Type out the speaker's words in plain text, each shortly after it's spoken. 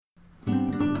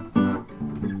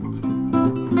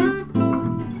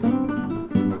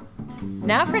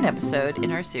Now for an episode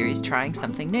in our series Trying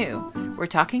Something New. We're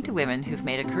talking to women who've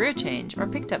made a career change or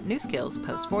picked up new skills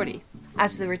post-40.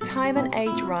 As the retirement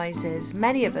age rises,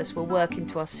 many of us will work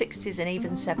into our 60s and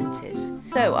even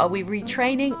 70s. So are we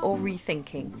retraining or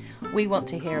rethinking? We want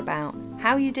to hear about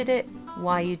how you did it,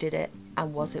 why you did it,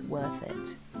 and was it worth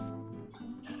it?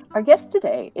 Our guest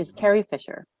today is Carrie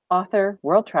Fisher, author,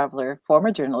 world traveler,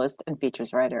 former journalist, and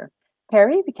features writer.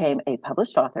 Carrie became a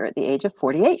published author at the age of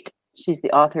 48. She's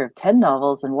the author of 10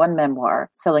 novels and 1 memoir,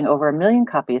 selling over 1 million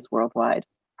copies worldwide.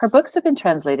 Her books have been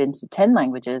translated into 10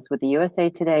 languages, with the USA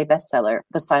Today bestseller,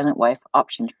 The Silent Wife,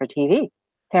 optioned for TV.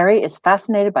 Carrie is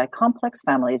fascinated by complex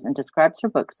families and describes her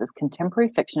books as contemporary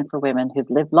fiction for women who've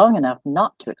lived long enough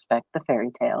not to expect the fairy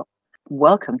tale.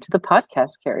 Welcome to the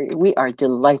podcast, Carrie. We are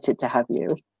delighted to have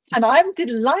you. And I'm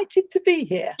delighted to be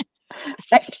here.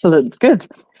 Excellent. Good.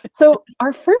 So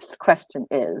our first question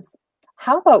is,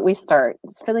 how about we start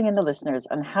filling in the listeners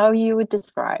on how you would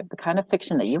describe the kind of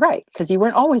fiction that you write? Because you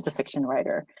weren't always a fiction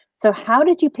writer. So how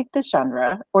did you pick this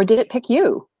genre, or did it pick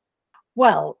you?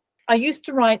 Well, I used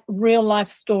to write real life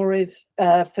stories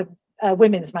for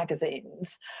women's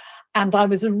magazines. And I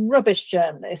was a rubbish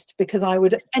journalist because I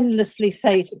would endlessly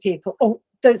say to people, oh,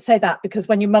 don't say that, because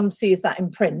when your mum sees that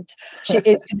in print,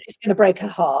 it's going to break her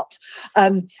heart.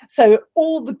 So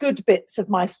all the good bits of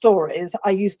my stories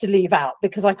I used to leave out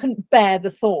because I couldn't bear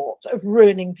the thought of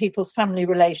ruining people's family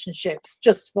relationships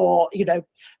just for,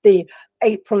 the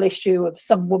April issue of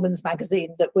some woman's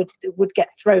magazine that would get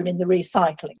thrown in the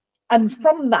recycling. And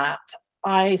from that,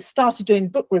 I started doing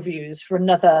book reviews for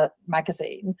another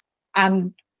magazine.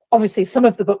 And obviously, some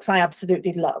of the books I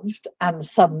absolutely loved, and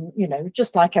some,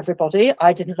 just like everybody,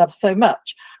 I didn't love so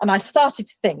much. And I started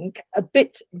to think a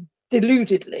bit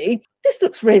deludedly, this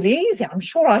looks really easy. I'm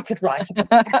sure I could write a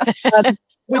book.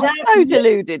 Not so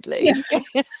deludedly.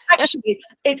 Yeah. Actually,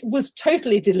 it was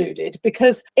totally deluded,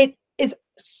 because it is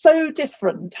so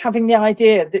different having the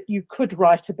idea that you could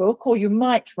write a book, or you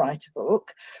might write a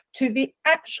book, to the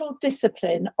actual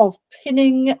discipline of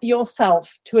pinning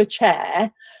yourself to a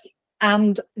chair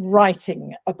and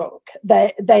writing a book.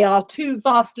 They are two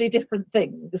vastly different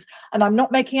things. And I'm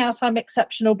not making out I'm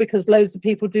exceptional, because loads of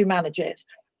people do manage it,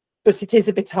 but it is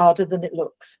a bit harder than it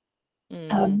looks.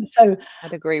 So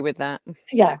I'd agree with that.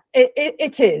 Yeah,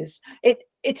 it is.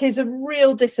 It is a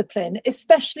real discipline,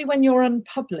 especially when you're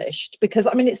unpublished, because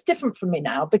it's different for me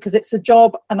now because it's a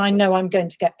job and I know I'm going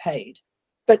to get paid.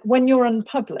 But when you're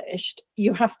unpublished,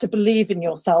 you have to believe in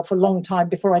yourself a long time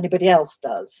before anybody else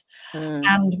does.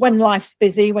 And when life's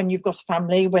busy, when you've got a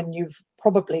family, when you've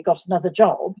probably got another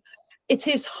job, it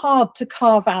is hard to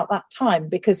carve out that time,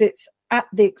 because it's at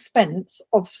the expense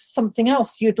of something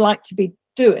else you'd like to be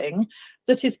doing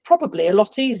that is probably a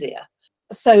lot easier.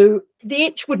 So the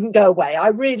itch wouldn't go away. I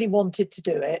really wanted to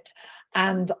do it.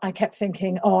 And I kept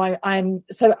thinking,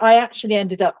 so I actually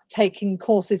ended up taking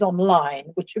courses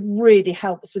online, which really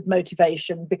helps with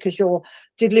motivation, because you're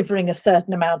delivering a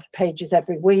certain amount of pages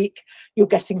every week. You're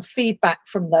getting feedback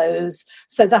from those.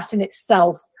 So that in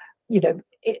itself,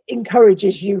 it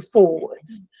encourages you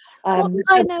forwards.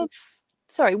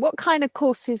 What kind of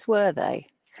courses were they?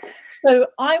 So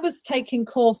I was taking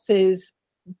courses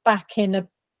back in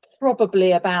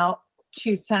probably about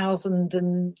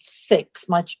 2006.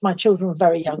 My children were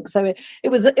very young, so it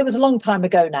was a long time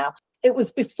ago now. It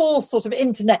was before sort of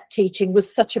internet teaching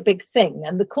was such a big thing,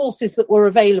 and the courses that were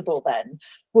available then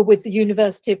were with the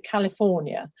University of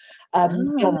California, the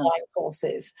online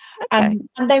courses. Okay.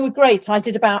 And they were great. I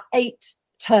did about 8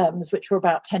 terms, which were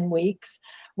about 10 weeks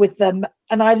with them,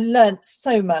 and I learned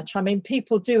so much.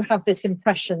 People do have this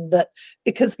impression that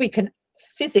because we can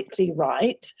physically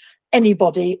write,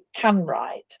 anybody can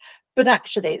write. But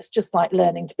actually, it's just like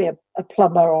learning to be a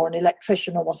plumber or an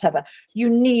electrician or whatever. You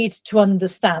need to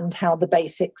understand how the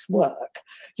basics work.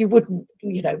 You wouldn't,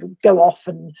 go off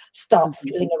and start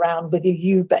fiddling around with your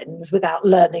U-bends without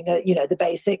learning, the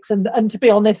basics. And to be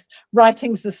honest,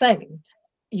 writing's the same.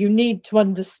 You need to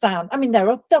understand.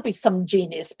 There'll be some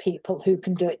genius people who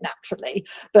can do it naturally,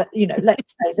 but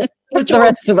let's say that the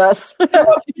rest of us,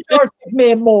 the majority of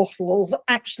mere mortals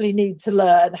actually need to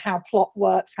learn how plot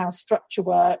works, how structure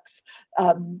works,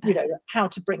 how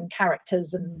to bring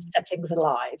characters and settings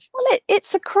alive. Well,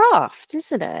 it's a craft,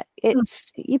 isn't it?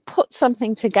 It's you put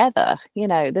something together.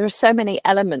 There are so many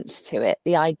elements to it.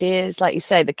 The ideas, like you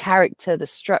say, the character, the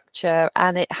structure,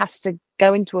 and it has to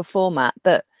go into a format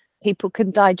that people can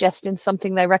digest in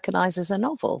something they recognize as a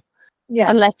novel.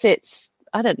 Yeah. Unless it's,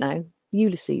 I don't know,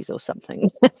 Ulysses or something.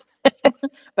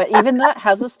 But even that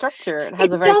has a structure. It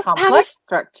has a very complex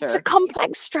structure. It's a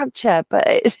complex structure, but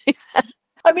it's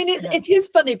it is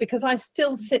funny, because I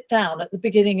still sit down at the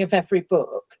beginning of every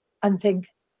book and think,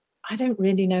 I don't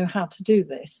really know how to do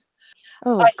this.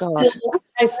 Oh God.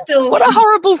 I still What a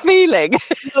horrible feeling.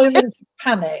 moment of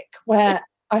panic where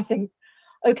I think,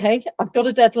 okay, I've got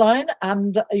a deadline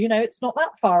and, it's not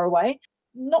that far away.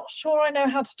 Not sure I know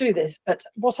how to do this, but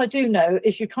what I do know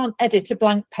is you can't edit a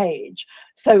blank page.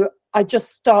 So I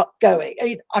just start going.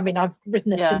 I mean, I've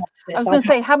written a synopsis. I was going to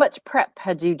say, how much prep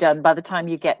had you done by the time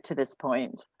you get to this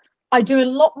point? I do a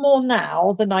lot more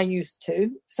now than I used to.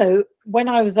 So when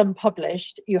I was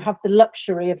unpublished, you have the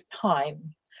luxury of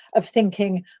time, of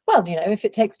thinking, well, if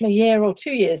it takes me a year or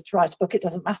 2 years to write a book, it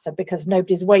doesn't matter because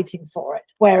nobody's waiting for it.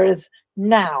 Whereas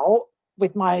now,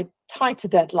 with my tighter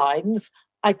deadlines,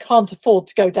 I can't afford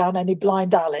to go down any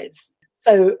blind alleys.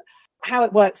 So how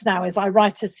it works now is I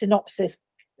write a synopsis,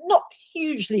 not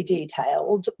hugely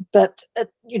detailed, but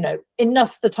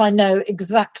enough that I know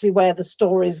exactly where the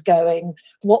story's going,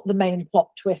 what the main plot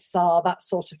twists are, that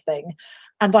sort of thing.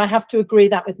 And I have to agree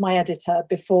that with my editor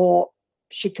before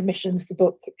she commissions the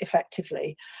book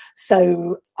effectively.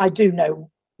 So I do know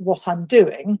what I'm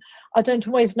doing. I don't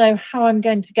always know how I'm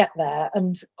going to get there.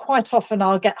 And quite often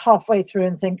I'll get halfway through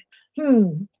and think,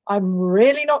 I'm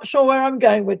really not sure where I'm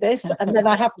going with this. And then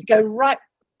I have to go right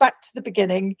back to the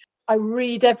beginning. I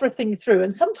read everything through.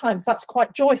 And sometimes that's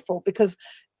quite joyful because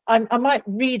I might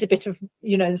read a bit of,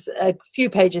 a few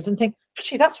pages and think,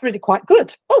 actually, that's really quite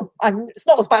good. Oh, it's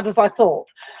not as bad as I thought.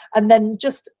 And then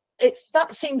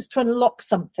that seems to unlock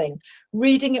something,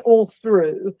 reading it all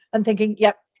through and thinking,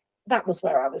 yep, that was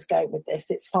where I was going with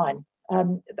this. It's fine.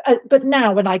 But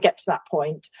now when I get to that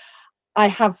point, I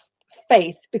have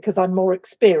faith because I'm more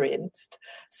experienced.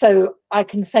 So I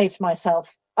can say to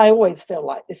myself, I always feel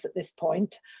like this at this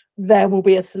point. There will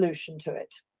be a solution to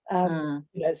it.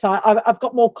 So I've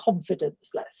got more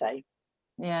confidence, let's say.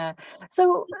 Yeah.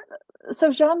 So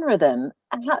genre then,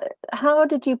 how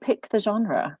did you pick the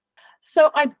genre?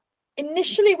 So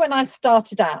initially, when I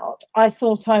started out, I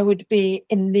thought I would be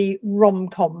in the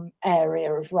rom-com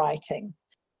area of writing.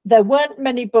 There weren't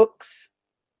many books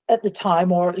at the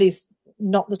time, or at least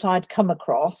not that I'd come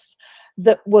across,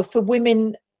 that were for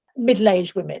women,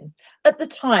 middle-aged women. At the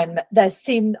time,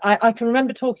 I can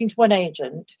remember talking to one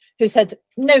agent who said,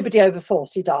 nobody over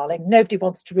 40, darling, nobody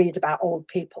wants to read about old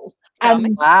people.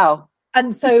 And wow.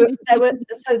 And so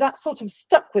so that sort of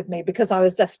stuck with me because I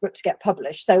was desperate to get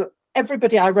published. So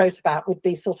everybody I wrote about would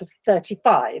be sort of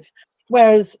 35.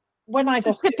 Whereas when I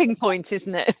got a tipping point,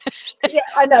 isn't it? Yeah,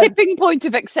 I know. Tipping point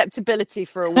of acceptability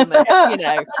for a woman, I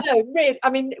know, really. I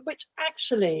mean, which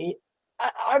actually,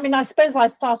 I suppose I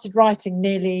started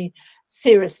writing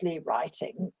seriously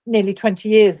writing nearly 20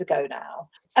 years ago now.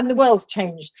 And the world's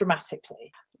changed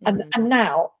dramatically. And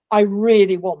now I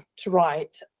really want to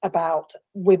write about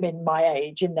women my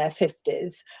age in their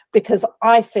 50s because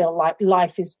I feel like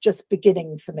life is just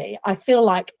beginning for me. I feel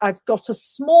like I've got a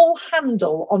small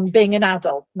handle on being an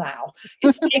adult now.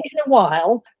 It's taken a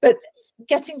while, but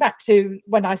getting back to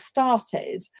when I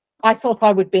started, I thought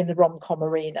I would be in the rom-com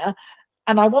arena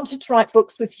and I wanted to write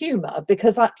books with humour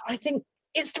because I think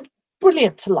it's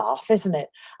brilliant to laugh, isn't it?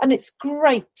 And it's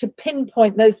great to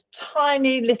pinpoint those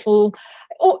tiny little,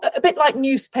 or a bit like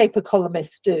newspaper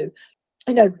columnists do,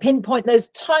 pinpoint those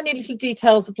tiny little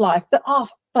details of life that are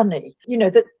funny,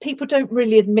 that people don't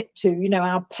really admit to,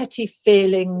 our petty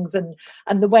feelings and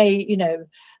the way,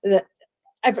 that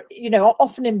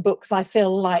often in books I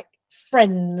feel like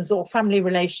friends or family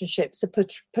relationships are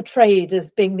portrayed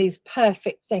as being these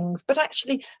perfect things, but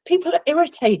actually people are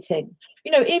irritating.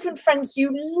 Even friends you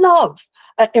love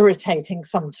are irritating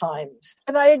sometimes.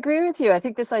 And I agree with you. I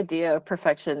think this idea of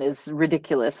perfection is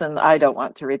ridiculous and I don't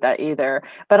want to read that either.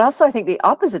 But also I think the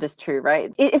opposite is true,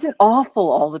 right? It isn't awful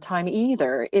all the time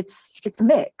either. It's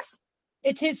mixed.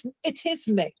 It is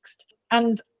mixed.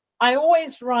 And I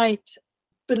always write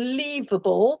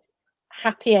believable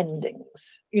happy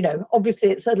endings. Obviously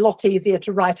it's a lot easier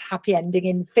to write a happy ending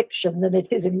in fiction than it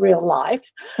is in real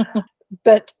life.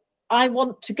 But I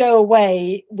want to go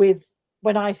away with,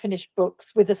 when I finish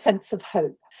books, with a sense of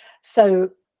hope. So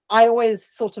I always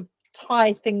sort of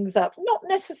tie things up, not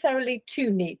necessarily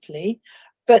too neatly,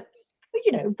 but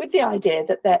with the idea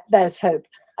that there's hope.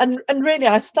 And really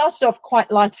I started off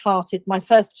quite lighthearted. My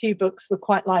first 2 books were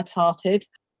quite lighthearted.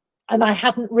 And I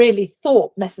hadn't really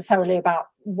thought necessarily about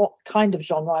what kind of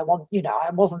genre I want. I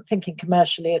wasn't thinking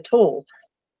commercially at all.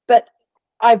 But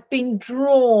I've been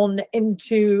drawn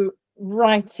into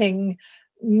writing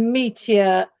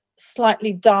meatier,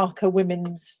 slightly darker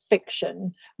women's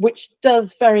fiction, which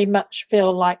does very much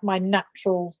feel like my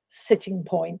natural sitting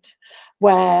point,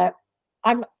 where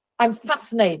I'm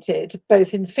fascinated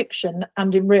both in fiction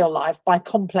and in real life by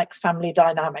complex family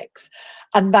dynamics.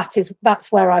 And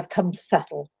that's where I've come to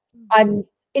settle. I'm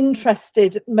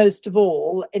interested most of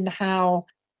all in how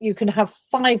you can have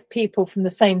 5 people from the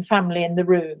same family in the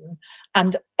room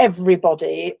and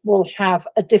everybody will have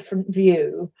a different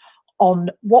view on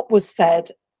what was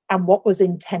said and what was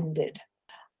intended.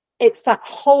 It's that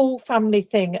whole family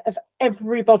thing of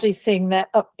everybody seeing their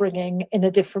upbringing in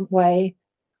a different way.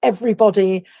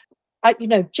 Everybody,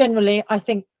 generally, I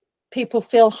think people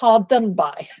feel hard done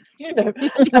by,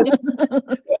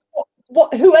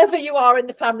 whoever you are in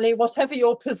the family, whatever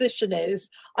your position is,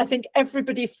 I think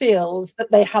everybody feels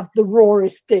that they have the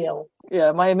rawest deal.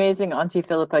 Yeah, my amazing Auntie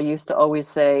Philippa used to always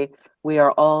say, "We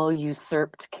are all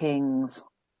usurped kings."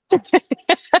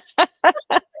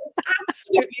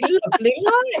 Absolutely lovely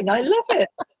line. I love it.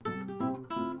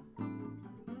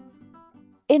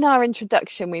 In our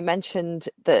introduction, we mentioned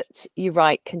that you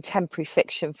write contemporary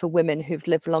fiction for women who've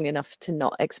lived long enough to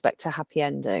not expect a happy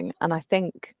ending. And I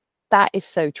think that is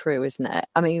so true, isn't it?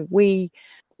 I mean, we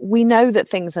know that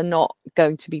things are not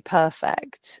going to be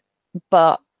perfect,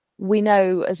 but we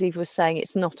know, as Eva was saying,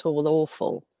 it's not all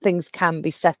awful. Things can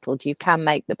be settled. You can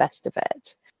make the best of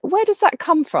it. Where does that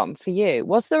come from for you?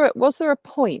 Was there a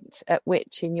point at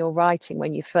which in your writing,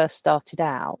 when you first started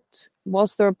out,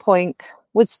 was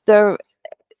there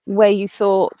where you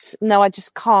thought, no, I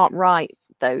just can't write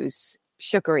those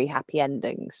sugary happy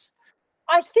endings?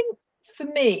 I think for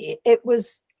me, it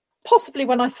was possibly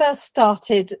when I first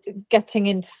started getting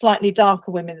into slightly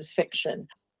darker women's fiction.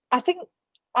 I think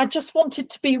I just wanted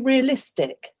to be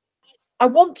realistic. I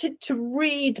wanted to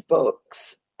read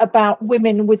books about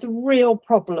women with real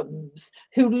problems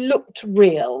who looked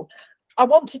real. I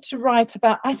wanted to write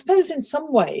about, I suppose in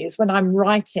some ways, when I'm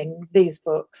writing these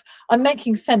books, I'm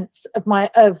making sense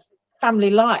of family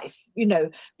life,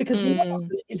 because motherhood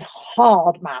is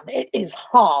hard, man. It is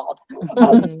hard.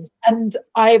 And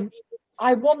I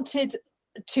wanted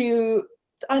to,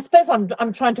 I suppose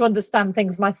I'm trying to understand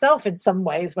things myself in some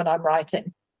ways when I'm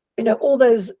writing, all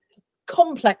those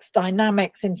complex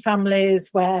dynamics in families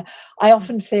where I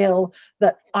often feel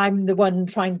that I'm the one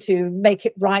trying to make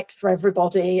it right for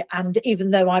everybody, and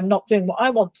even though I'm not doing what I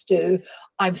want to do,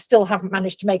 I still haven't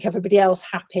managed to make everybody else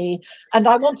happy. And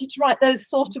I wanted to write those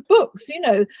sort of books,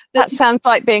 that sounds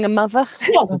like being a mother.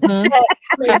 Yes,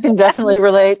 I can definitely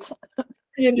relate.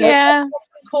 Yeah,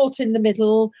 caught in the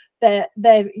middle. They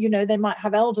might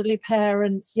have elderly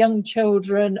parents, young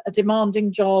children, a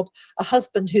demanding job, a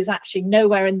husband who's actually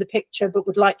nowhere in the picture but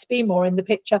would like to be more in the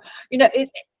picture.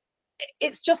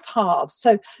 It's just hard.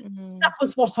 So that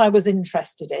was what I was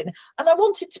interested in, and I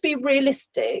wanted to be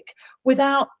realistic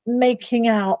without making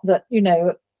out that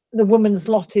the woman's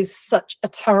lot is such a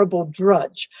terrible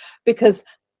drudge, because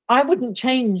I wouldn't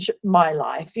change my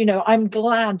life. I'm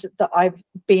glad that I've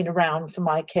been around for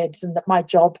my kids and that my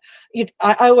job,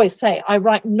 I always say I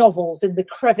write novels in the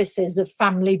crevices of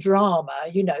family drama.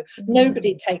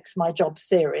 Nobody takes my job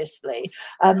seriously.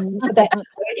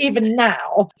 Even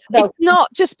now. It's not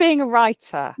just being a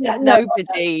writer. Yeah,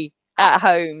 Nobody at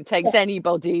home takes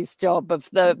anybody's job of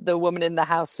the woman in the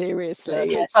house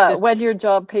seriously. It's just... when your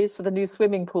job pays for the new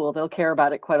swimming pool, they'll care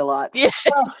about it quite a lot. Yeah.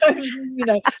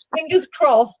 Fingers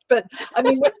crossed. But I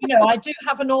mean, I do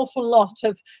have an awful lot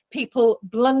of people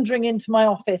blundering into my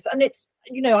office, and it's,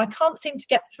 I can't seem to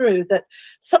get through that.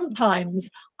 Sometimes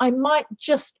I might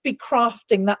just be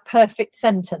crafting that perfect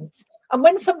sentence. And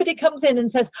when somebody comes in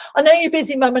and says, "I know you're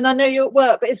busy, Mum, and I know you're at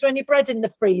work, but is there any bread in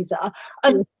the freezer?"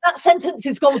 And that sentence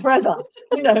is gone forever.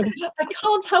 I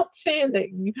can't help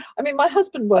feeling. I mean, my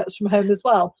husband works from home as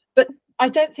well, but I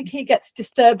don't think he gets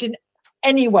disturbed in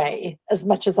any way as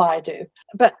much as I do.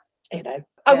 But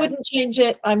I wouldn't change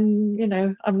it. I'm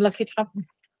lucky to have them.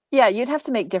 Yeah, you'd have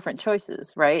to make different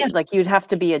choices, right? Yeah. Like you'd have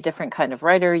to be a different kind of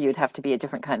writer. You'd have to be a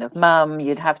different kind of mum.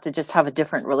 You'd have to just have a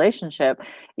different relationship.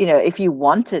 If you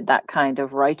wanted that kind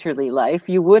of writerly life,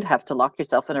 you would have to lock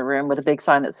yourself in a room with a big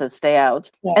sign that says "stay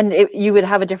out," and you would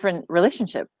have a different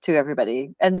relationship to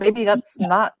everybody. And maybe that's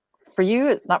not for you.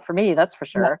 It's not for me. That's for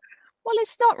sure. Yeah. Well,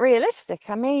 it's not realistic.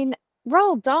 I mean,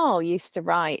 Roald Dahl used to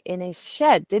write in his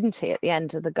shed, didn't he, at the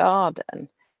end of the garden?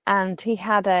 And he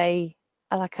had a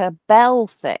bell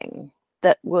thing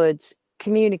that would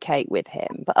communicate with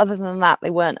him, but other than that they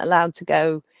weren't allowed to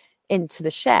go into the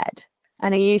shed,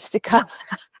 and he used to come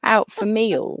out for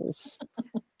meals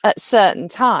at certain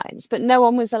times, but no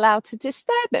one was allowed to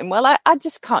disturb him. Well, I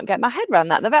just can't get my head around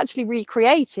that. They've actually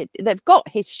they've got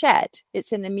his shed,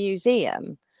 it's in the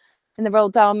museum, in the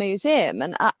Roald Dahl Museum,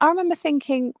 and I remember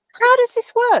thinking, how does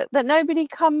this work that nobody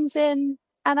comes in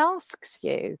and asks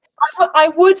you?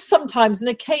 I would sometimes, and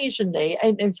occasionally,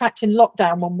 in fact, in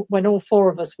lockdown, when all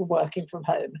 4 of us were working from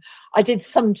home, I did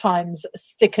sometimes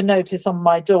stick a notice on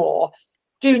my door.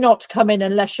 do not come in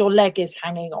unless your leg is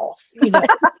hanging off. You know,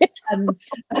 and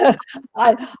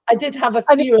I did have a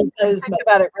few of those. Think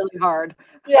about it really hard.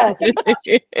 Yeah,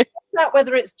 about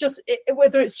whether it's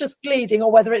just bleeding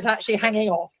or whether it's actually hanging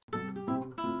off.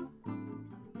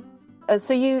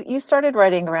 So you started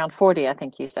writing around 40, I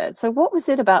think you said. So what was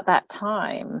it about that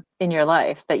time in your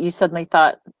life that you suddenly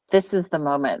thought, this is the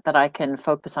moment that I can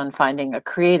focus on finding a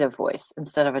creative voice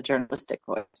instead of a journalistic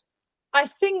voice? I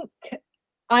think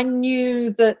I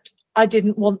knew that I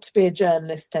didn't want to be a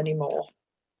journalist anymore.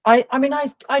 I mean,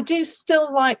 I do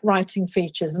still like writing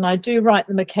features, and I do write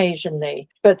them occasionally,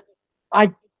 but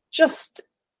I just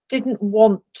didn't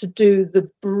want to do the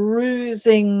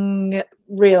bruising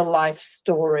real life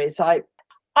stories. I'm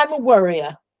a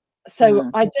worrier,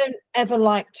 so I don't ever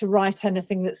like to write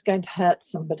anything that's going to hurt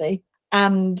somebody.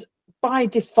 And by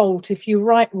default, if you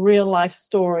write real life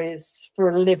stories for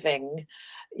a living,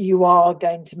 you are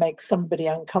going to make somebody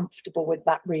uncomfortable with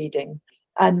that reading,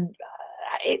 and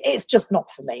it's just not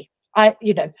for me. I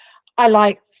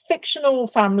like fictional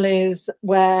families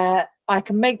where I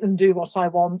can make them do what I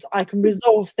want. I can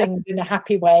resolve things in a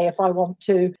happy way if I want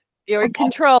to. You're in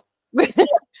control.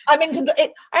 I'm in control.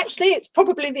 It's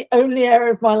probably the only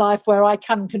area of my life where I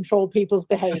can control people's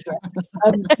behaviour.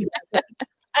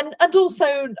 And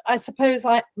also, I suppose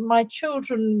my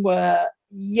children were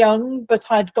young, but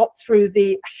I'd got through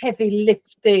the heavy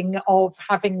lifting of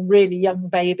having really young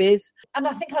babies. And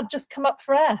I think I'd just come up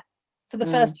for air for the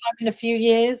first time in a few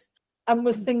years, and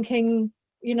was thinking,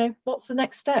 you know, what's the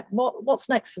next step? What's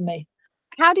next for me?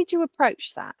 How did you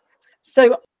approach that?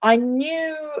 So I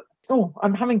knew,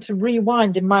 I'm having to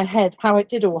rewind in my head how it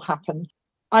did all happen.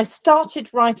 I started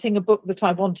writing a book that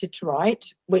I wanted to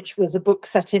write, which was a book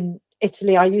set in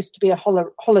Italy. I used to be a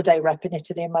holiday rep in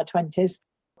Italy in my 20s.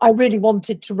 I really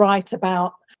wanted to write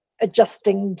about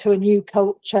adjusting to a new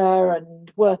culture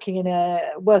and working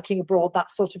abroad, that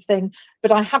sort of thing.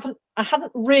 But I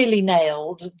hadn't really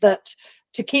nailed that.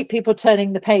 To keep people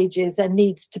turning the pages, there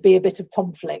needs to be a bit of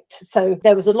conflict. So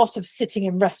there was a lot of sitting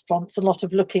in restaurants, a lot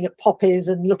of looking at poppies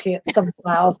and looking at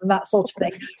sunflowers and that sort of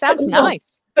thing. Sounds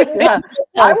nice. Yeah,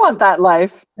 I want that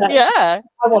life. Yeah.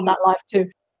 I want that life too.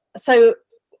 So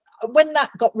when that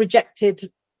got rejected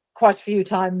quite a few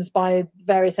times by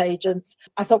various agents,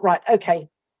 I thought, right, okay,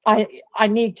 I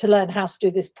need to learn how to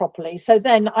do this properly. So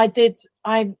then I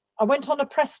went on a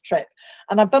press trip,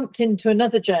 and I bumped into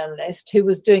another journalist who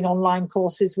was doing online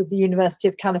courses with the University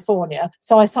of California.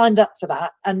 So I signed up for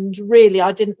that, and really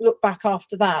I didn't look back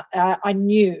after that. I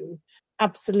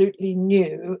absolutely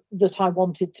knew that I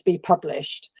wanted to be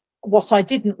published. What I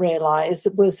didn't realise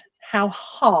was how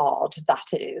hard that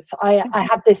is. I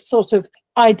had this sort of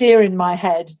idea in my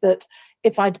head that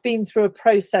if I'd been through a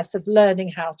process of learning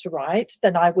how to write,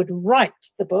 then I would write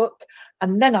the book,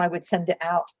 and then I would send it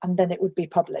out, and then it would be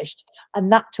published.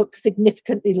 And that took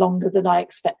significantly longer than I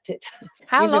expected.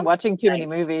 You've been watching too many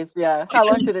movies. Yeah. How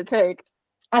long did it take?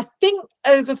 I think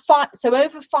over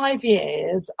 5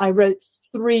 years, I wrote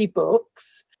 3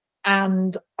 books,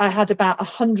 and I had about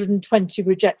 120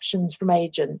 rejections from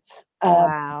agents.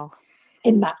 Wow.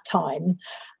 In that time.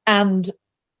 And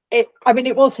it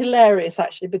was hilarious,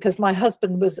 actually, because my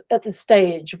husband was at the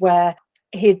stage where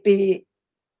he'd be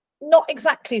not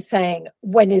exactly saying,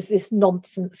 when is this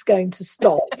nonsense going to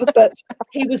stop? But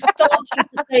he was starting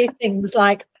to say things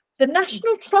like, the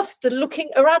National Trust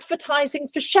are advertising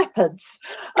for shepherds,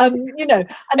 and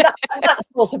that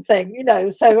sort of thing,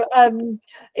 So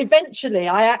eventually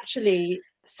I actually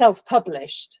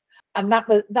self-published. And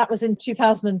that was in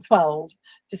 2012,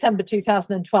 December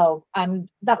 2012.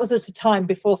 And that was at a time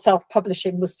before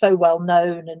self-publishing was so well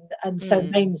known and so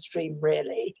mainstream,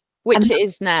 really. Which it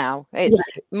is now. It's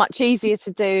much easier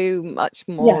to do, much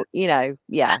more,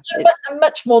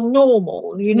 much more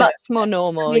normal, Much more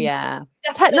normal,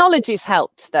 Technology's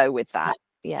helped, though, with that.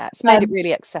 Yeah, it's made it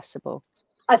really accessible.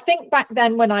 I think back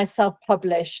then when I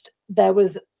self-published, there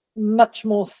was much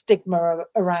more stigma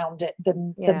around it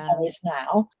than there is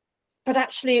now. But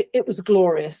actually, it was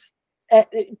glorious.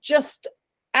 Just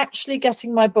actually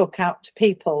getting my book out to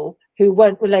people who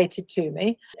weren't related to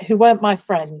me, who weren't my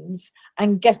friends,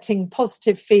 and getting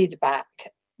positive feedback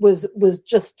was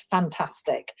just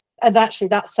fantastic. And actually,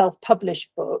 that self-published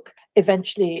book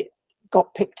eventually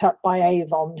got picked up by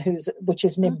Avon, which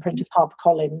is an imprint of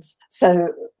HarperCollins. So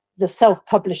the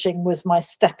self-publishing was my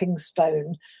stepping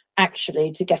stone,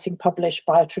 actually, to getting published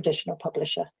by a traditional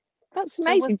publisher. That's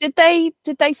amazing. Did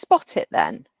they spot it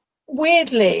then?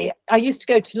 Weirdly, I used to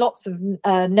go to lots of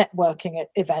networking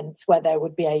events where there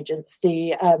would be agents.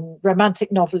 The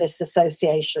Romantic Novelists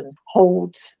Association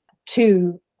holds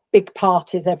 2 big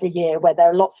parties every year where there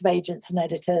are lots of agents and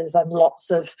editors and lots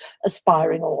of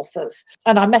aspiring authors.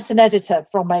 And I met an editor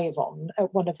from Avon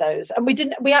at one of those, and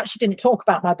we actually didn't talk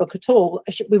about my book at all.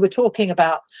 We were talking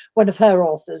about one of her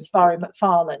authors, Valerie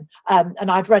McFarlane,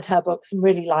 and I'd read her books and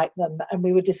really liked them, and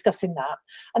we were discussing that.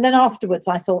 And then afterwards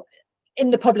I thought,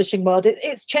 in the publishing world,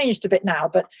 it's changed a bit now,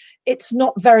 but it's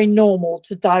not very normal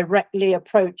to directly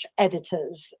approach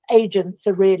editors. Agents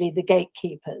are really the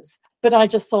gatekeepers. But I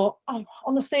just thought, oh,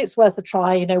 honestly, it's worth a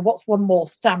try. You know, what's one more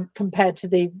stamp compared to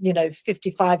the,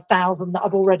 55,000 that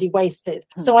I've already wasted?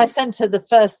 So I sent her the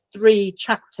first 3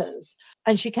 chapters,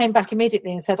 and she came back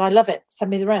immediately and said, I love it.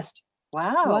 Send me the rest.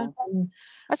 Wow.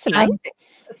 That's amazing.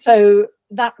 So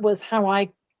that was how I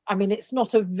mean, it's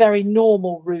not a very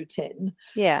normal route in.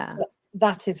 Yeah. But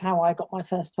that is how I got my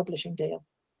first publishing deal.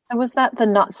 So was that the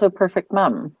Not So Perfect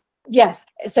Mum? Yes.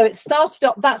 So it started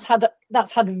up, that's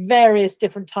had various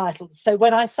different titles. So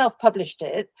when I self-published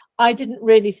it, I didn't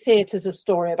really see it as a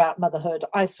story about motherhood.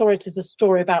 I saw it as a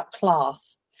story about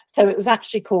class. So it was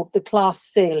actually called The Class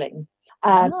Ceiling.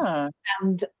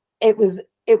 And it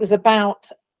was about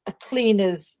a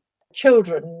cleaner's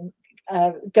children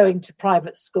going to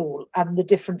private school and the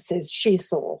differences she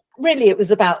saw. Really, it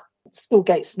was about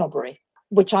schoolgate snobbery,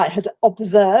 which I had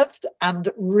observed and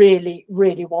really,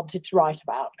 really wanted to write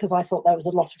about because I thought there was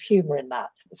a lot of humour in that.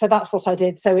 So that's what I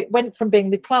did. So it went from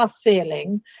being The Class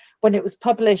Ceiling when it was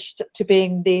published to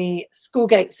being the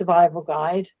Schoolgate Survival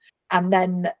Guide. And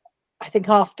then I think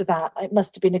after that, it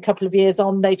must have been a couple of years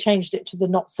on, they changed it to The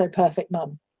Not So Perfect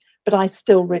Mum. But I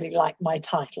still really like my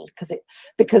title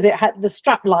because it had the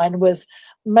strap line was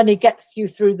money gets you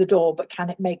through the door, but can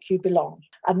it make you belong?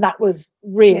 And that was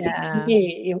really to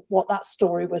me what that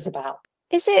story was about.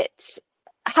 Is it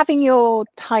having your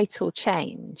title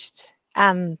changed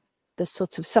and the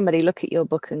sort of somebody look at your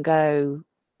book and go,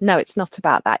 no, it's not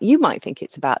about that. You might think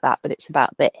it's about that, but it's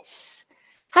about this.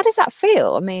 How does that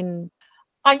feel? I mean,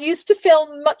 I used to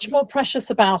feel much more precious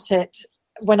about it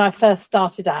when I first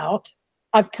started out.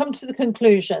 I've come to the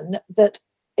conclusion that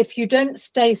if you don't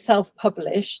stay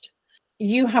self-published,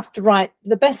 you have to write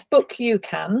the best book you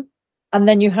can, and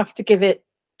then you have to give it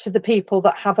to the people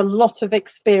that have a lot of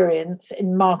experience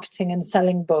in marketing and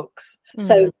selling books.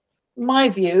 So my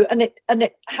view, and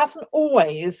it hasn't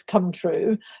always come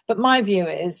true, but my view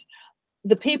is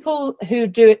the people who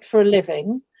do it for a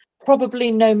living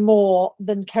probably know more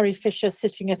than Carrie Fisher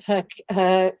sitting at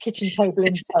her kitchen table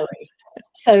in Surrey.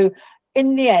 So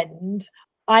in the end,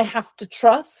 I have to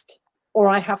trust or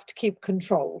I have to keep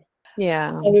control.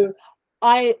 Yeah. So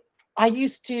I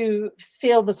used to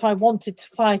feel that I wanted to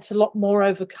fight a lot more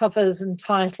over covers and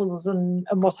titles and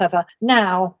whatever.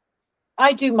 Now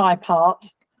I do my part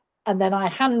and then I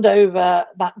hand over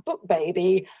that book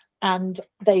baby and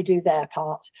they do their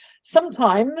part.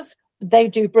 Sometimes they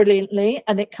do brilliantly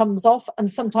and it comes off, and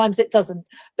sometimes it doesn't.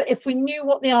 But if we knew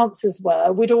what the answers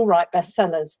were, we'd all write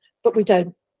bestsellers, but we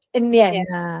don't. In the end,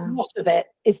 a lot of it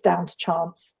is down to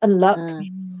chance and luck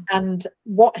and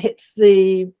what hits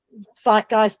the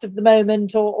zeitgeist of the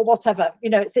moment or whatever.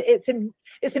 You know,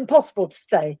 it's impossible to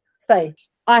say.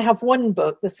 I have one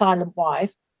book, The Silent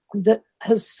Wife, that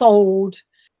has sold,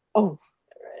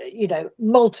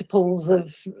 multiples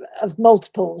of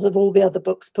all the other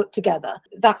books put together.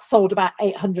 That's sold about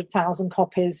 800,000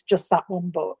 copies, just that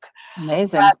one book.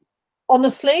 Amazing.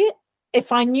 Honestly,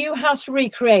 if I knew how to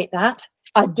recreate that,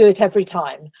 I'd do it every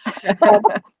time.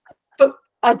 But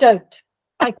I don't.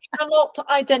 I cannot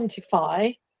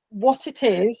identify what it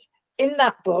is in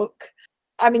that book.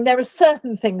 I mean, there are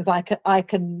certain things I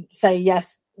can say,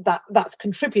 yes, that's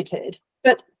contributed,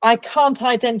 but I can't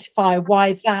identify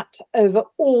why that over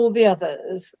all the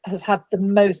others has had the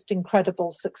most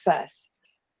incredible success.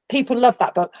 People love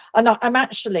that book. And I'm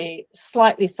actually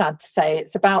slightly sad to say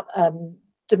it's about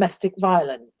domestic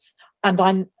violence.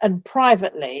 And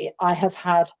privately, I have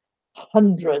had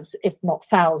hundreds, if not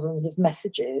thousands, of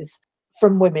messages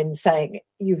from women saying,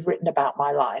 you've written about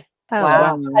my life. Oh,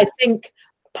 wow. So I think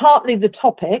partly the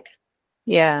topic,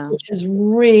 which has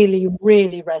really,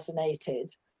 really resonated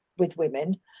with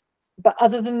women. But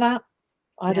other than that,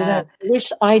 I don't know. I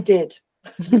wish I did.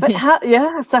 But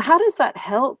so how does that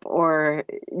help? Or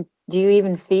do you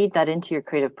even feed that into your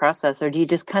creative process, or do you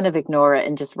just kind of ignore it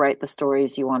and just write the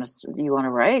stories you want to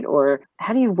write? Or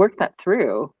how do you work that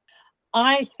through?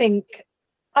 I think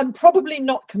I'm probably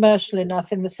not commercial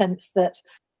enough in the sense that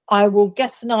I will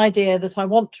get an idea that I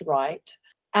want to write,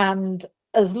 and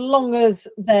as long as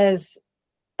there's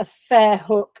a fair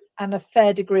hook and a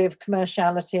fair degree of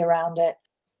commerciality around it,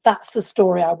 that's the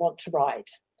story I want to write.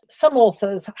 Some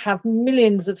authors have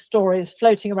millions of stories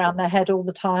floating around their head all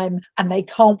the time and they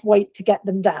can't wait to get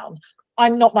them down.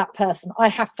 I'm not that person. I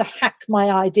have to hack my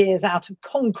ideas out of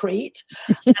concrete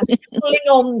and cling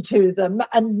on to them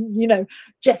and, you know,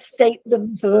 gestate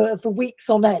them for weeks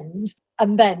on end,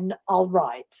 and then I'll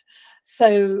write.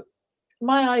 So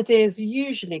my ideas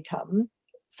usually come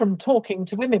from talking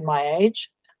to women my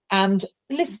age and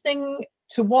listening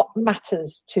to what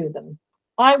matters to them.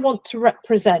 I want to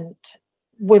represent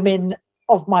women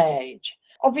of my age.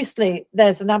 Obviously,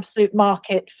 there's an absolute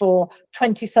market for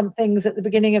 20-somethings at the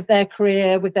beginning of their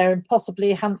career with their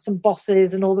impossibly handsome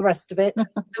bosses and all the rest of it.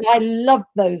 And I loved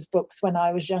those books when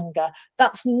I was younger.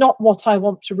 That's not what I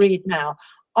want to read now.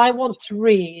 I want to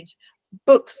read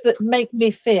books that make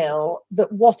me feel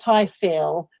that what I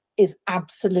feel is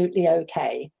absolutely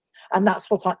okay. And that's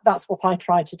what I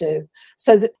try to do.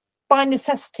 So that by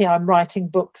necessity, I'm writing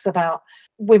books about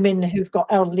women who've got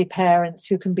elderly parents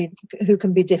who can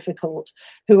be difficult,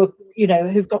 who are, you know,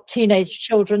 who've got teenage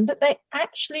children that they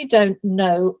actually don't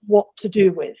know what to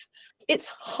do with. It's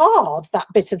hard, that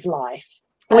bit of life.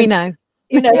 We know.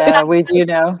 You know, Yeah, we do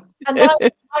know. And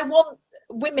I want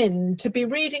women to be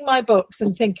reading my books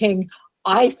and thinking,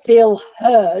 I feel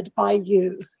heard by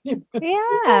you.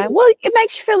 Yeah, well, it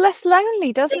makes you feel less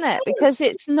lonely, doesn't it? Because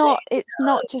it's not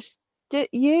just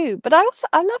you. But I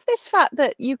love this fact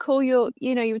that you call you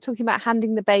were talking about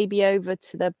handing the baby over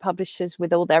to the publishers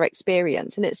with all their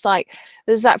experience, and it's like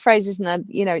there's that phrase, isn't there?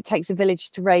 You know, it takes a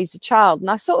village to raise a child,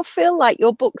 and I sort of feel like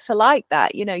your books are like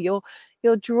that. You know, you're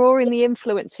drawing the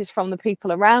influences from the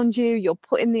people around you, you're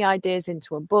putting the ideas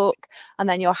into a book, and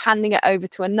then you're handing it over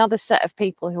to another set of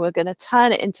people who are going to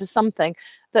turn it into something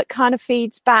that kind of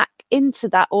feeds back into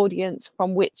that audience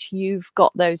from which you've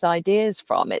got those ideas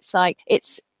from. It's like,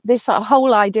 it's this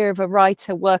whole idea of a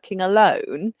writer working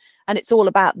alone and it's all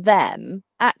about them.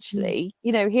 Actually,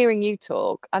 you know, hearing you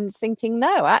talk, I'm thinking,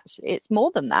 no, actually, it's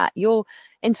more than that. You're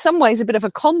in some ways a bit of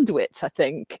a conduit, I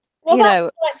think. Well, that's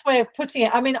a nice way of putting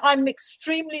it. I mean, I'm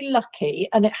extremely lucky,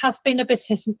 and it has been a bit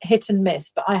hit and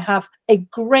miss, but I have a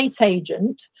great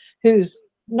agent who's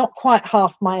not quite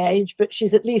half my age, but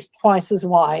she's at least twice as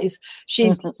wise.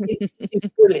 She's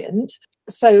brilliant.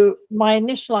 So my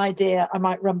initial idea, I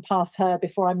might run past her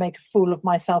before I make a fool of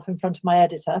myself in front of my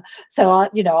editor. So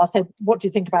I'll say, what do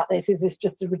you think about this? Is this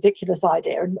just a ridiculous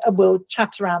idea? And we'll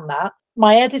chat around that.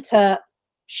 My editor,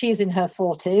 she's in her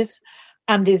 40s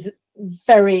and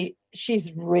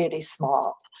she's really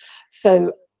smart.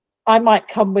 So I might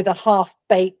come with a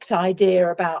half-baked idea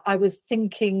about, I was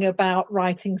thinking about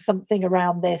writing something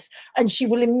around this, and she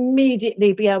will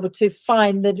immediately be able to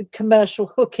find the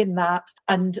commercial hook in that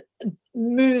and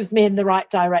move me in the right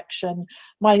direction.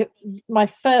 My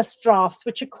first drafts,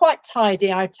 which are quite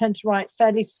tidy, I tend to write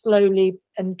fairly slowly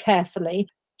and carefully.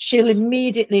 She'll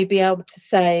immediately be able to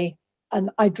say, and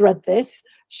I dread this,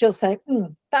 she'll say,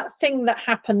 that thing that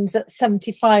happens at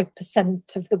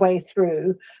 75% of the way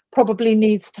through probably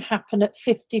needs to happen at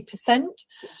 50%.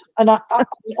 And I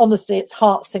honestly, it's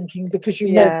heart-sinking because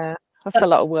you know that's a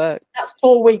lot of work. That's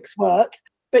 4 weeks' work.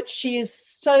 But she is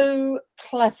so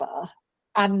clever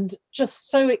and just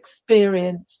so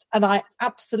experienced, and I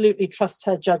absolutely trust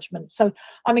her judgment. So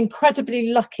I'm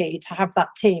incredibly lucky to have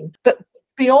that team. But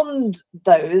beyond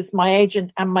those, my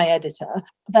agent and my editor,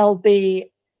 there'll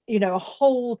be, you know, a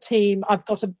whole team. I've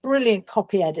got a brilliant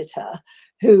copy editor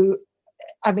who,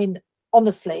 I mean,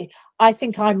 honestly, I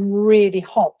think I'm really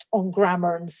hot on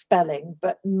grammar and spelling,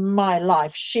 but my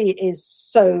life, she is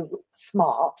so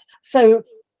smart. So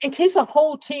it is a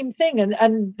whole team thing.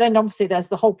 And then obviously there's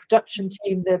the whole production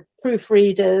team, the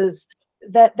proofreaders.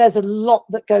 There's a lot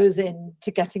that goes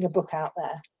into getting a book out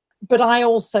there. But I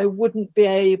also wouldn't be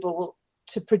able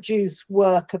to produce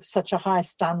work of such a high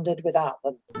standard without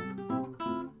them.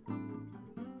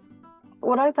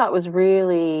 What I thought was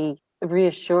really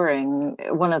reassuring,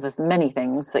 one of the many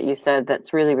things that you said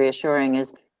that's really reassuring,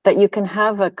 is that you can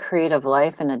have a creative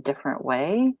life in a different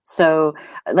way. So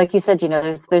like you said, you know,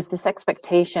 there's this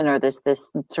expectation, or there's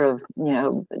this sort of, you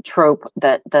know, trope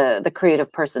that the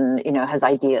creative person, you know, has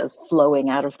ideas flowing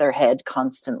out of their head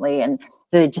constantly and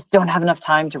they just don't have enough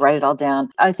time to write it all down.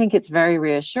 I think it's very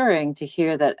reassuring to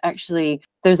hear that actually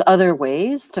there's other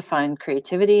ways to find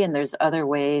creativity, and there's other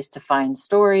ways to find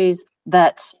stories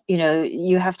that, you know,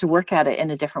 you have to work at it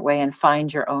in a different way and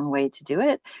find your own way to do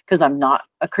it. Because I'm not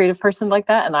a creative person like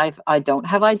that, and I don't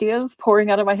have ideas pouring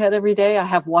out of my head every day. I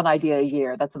have one idea a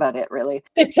year. That's about it, really.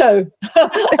 Ditto.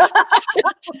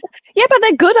 Yeah, but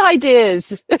they're good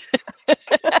ideas.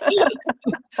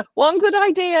 One good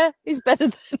idea is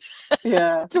better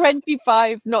than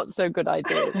 25 not so good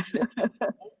ideas.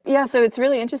 Yeah, so it's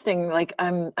really interesting. Like,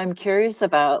 I'm curious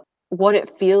about what it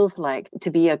feels like to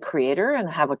be a creator and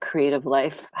have a creative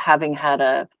life, having had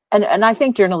a And I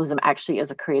think journalism actually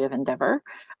is a creative endeavor.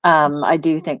 I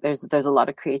do think there's a lot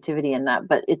of creativity in that,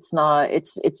 but it's not,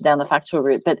 it's down the factual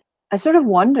route. But I sort of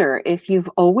wonder if you've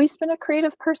always been a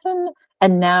creative person,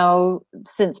 and now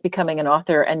since becoming an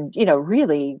author, and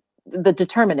really the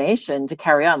determination to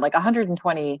carry on, like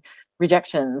 120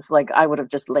 rejections, like I would have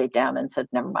just laid down and said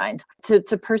never mind, to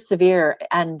persevere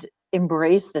and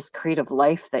embrace this creative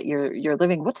life that you're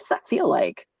living. What does that feel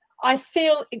like? I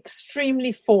feel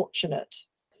extremely fortunate,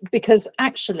 because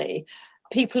actually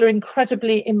people are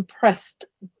incredibly impressed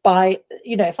by,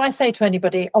 if I say to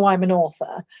anybody, oh, I'm an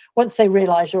author, once they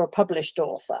realize you're a published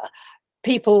author,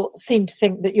 people seem to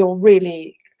think that you're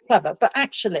really clever. But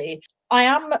actually, I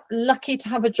am lucky to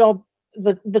have a job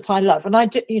that I love. And I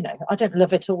do, I don't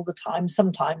love it all the time.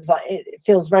 Sometimes it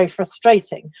feels very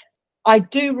frustrating. I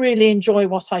do really enjoy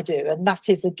what I do, and that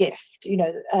is a gift,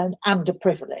 and a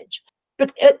privilege.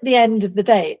 But at the end of the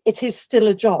day, it is still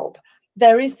a job.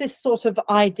 There is this sort of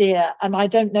idea, and I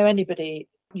don't know anybody,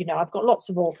 I've got lots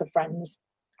of author friends,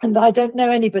 and I don't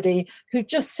know anybody who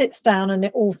just sits down and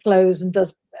it all flows and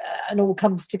does, and all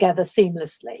comes together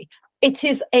seamlessly. It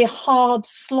is a hard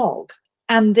slog,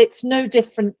 and it's no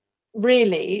different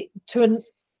really to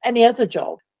any other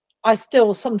job. I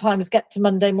still sometimes get to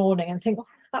Monday morning and think, oh,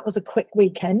 that was a quick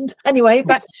weekend. Anyway,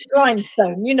 back to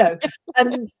Grindstone,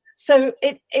 and so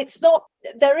it's not,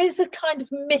 there is a kind of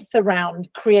myth around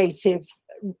creative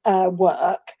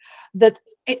work that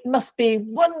it must be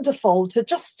wonderful to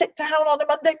just sit down on a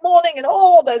Monday morning and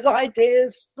all those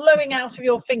ideas flowing out of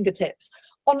your fingertips.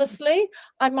 Honestly,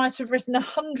 I might have written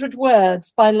 100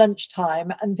 words by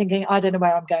lunchtime and thinking, I don't know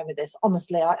where I'm going with this.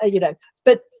 Honestly,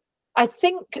 but I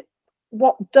think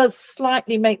what does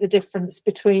slightly make the difference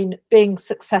between being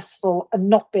successful and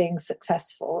not being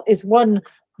successful is, one,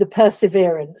 the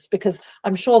perseverance, because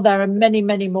I'm sure there are many,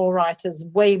 many more writers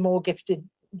way more gifted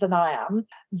than I am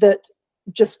that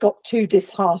just got too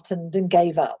disheartened and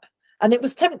gave up. And it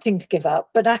was tempting to give up,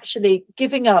 but actually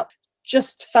giving up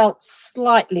just felt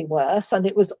slightly worse, and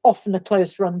it was often a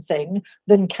close run thing,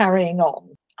 than carrying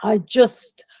on. I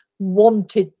just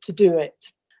wanted to do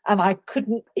it. And I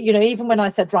couldn't, even when I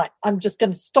said, right, I'm just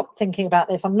going to stop thinking about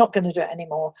this, I'm not going to do it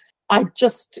anymore, I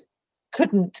just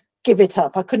couldn't give it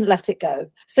up. I couldn't let it go.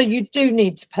 So you do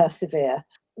need to persevere.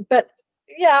 But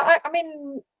yeah, I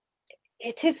mean,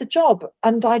 it is a job,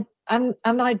 and I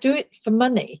do it for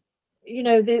money.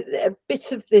 A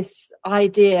bit of this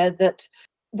idea that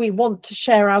we want to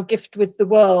share our gift with the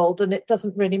world, and it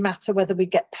doesn't really matter whether we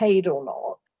get paid or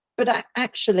not. But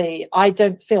actually, I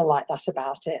don't feel like that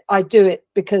about it. I do it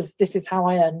because this is how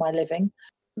I earn my living.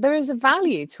 There is a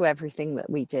value to everything that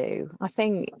we do. I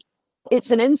think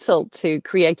it's an insult to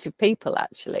creative people,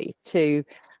 actually, to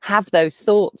have those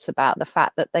thoughts about the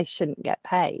fact that they shouldn't get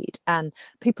paid. And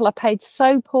people are paid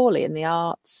so poorly in the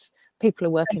arts. People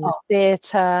are working in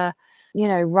theatre,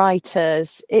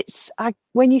 writers.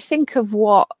 When you think of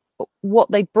what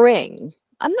they bring,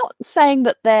 I'm not saying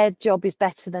that their job is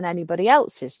better than anybody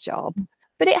else's job,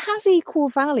 but it has equal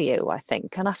value, I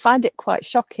think. And I find it quite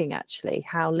shocking, actually,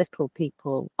 how little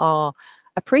people are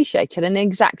appreciated. And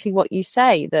exactly what you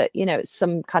say, that, it's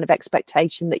some kind of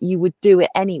expectation that you would do it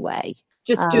anyway.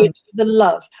 Just do it for the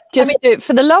love. Do it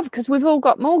for the love, because we've all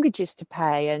got mortgages to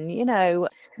pay, and,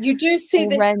 you do see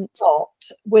this rent. A lot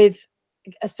with.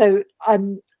 So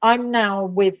I'm now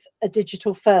with a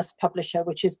digital first publisher,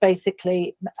 which is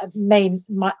basically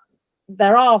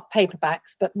there are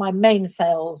paperbacks, but my main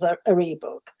sales are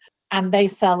ebook, and they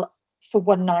sell for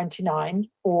 £1.99,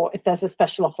 or if there's a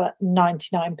special offer,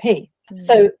 99p.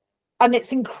 So, and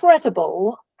it's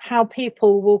incredible how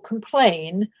people will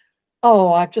complain,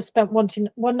 oh, I've just spent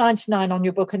 £1.99 on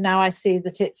your book, and now I see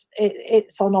that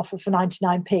it's on offer for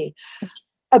 99p.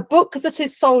 A book that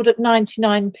is sold at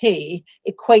 99p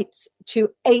equates to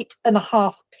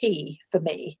 8.5p for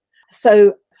me.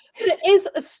 So it is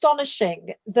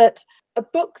astonishing that a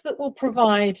book that will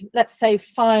provide, let's say,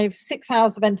 5-6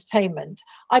 hours of entertainment.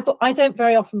 I don't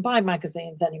very often buy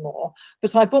magazines anymore,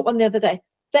 but I bought one the other day.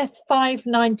 They're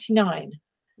 £5.99.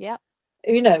 Yeah.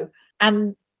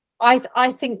 And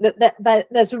I think that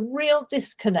there's a real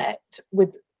disconnect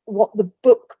with what the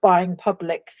book buying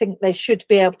public think they should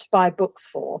be able to buy books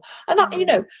for. And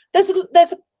there's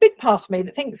a big part of me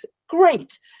that thinks,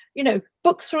 great,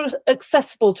 books are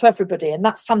accessible to everybody, and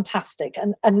that's fantastic,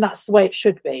 and that's the way it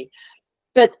should be.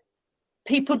 But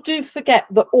people do forget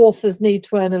that authors need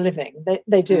to earn a living.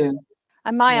 They do.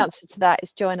 And my answer to that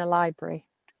is join a library.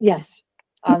 Yes,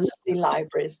 our lovely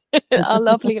libraries. Our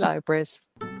lovely libraries.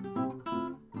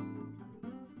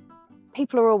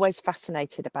 People are always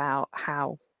fascinated about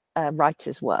how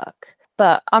writers work,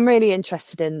 But I'm really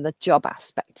interested in the job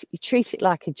aspect. You treat it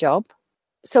like a job.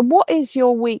 So what is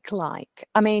your week like?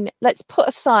 I mean, let's put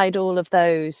aside all of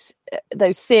those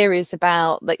theories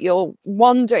about that you're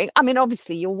wandering. I mean,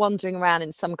 obviously you're wandering around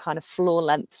in some kind of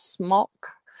floor-length smock,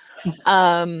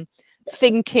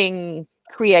 thinking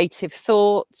creative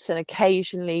thoughts, and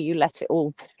occasionally you let it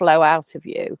all flow out of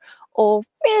you. Or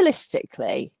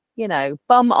realistically,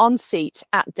 bum on seat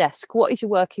at desk. What is your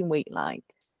working week like?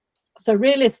 So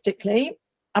realistically,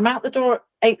 I'm out the door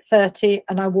at 8:30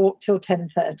 and I walk till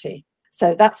 10:30.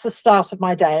 So that's the start of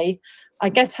my day. I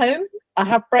get home, I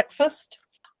have breakfast,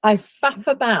 I faff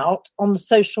about on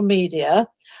social media.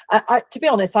 To be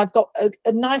honest, I've got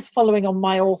a nice following on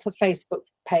my author Facebook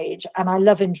page, and I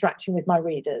love interacting with my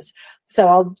readers. So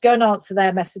I'll go and answer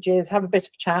their messages, have a bit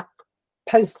of a chat,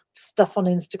 post stuff on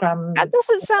Instagram. That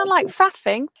doesn't sound like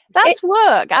faffing. That's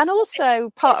work and also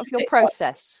part of your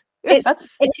process. It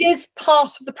is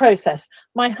part of the process.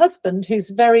 My husband,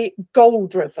 who's very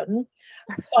goal-driven,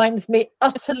 finds me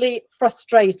utterly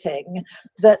frustrating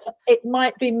that it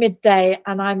might be midday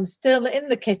and I'm still in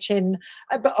the kitchen.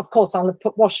 But of course, I'll have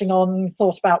put washing on,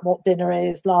 thought about what dinner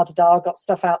is, la-da-da, got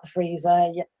stuff out the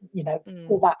freezer,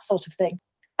 all that sort of thing.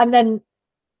 And then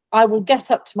I will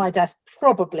get up to my desk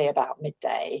probably about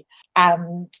midday,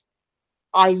 and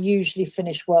I usually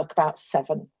finish work about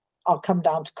 7. I'll come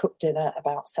down to cook dinner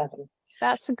about 7.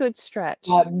 That's a good stretch.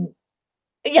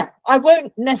 I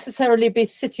won't necessarily be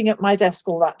sitting at my desk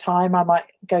all that time. I might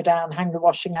go down, hang the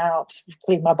washing out,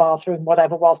 clean my bathroom,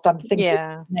 whatever, whilst I'm thinking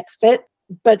the next bit.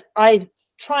 But I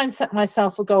try and set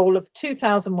myself a goal of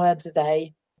 2,000 words a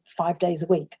day, 5 days a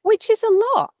week. Which is a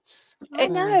lot. I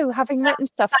know, having written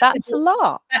stuff, that's a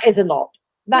lot. That is a lot.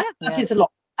 That is a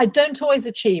lot. I don't always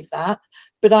achieve that,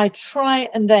 but I try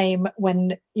and aim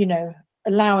when,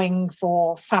 allowing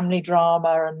for family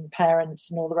drama and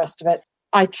parents and all the rest of it.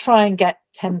 I try and get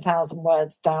 10,000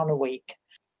 words down a week.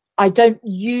 I don't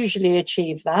usually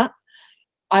achieve that.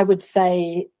 I would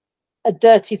say a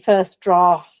dirty first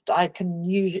draft I can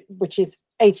use, which is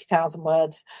 80,000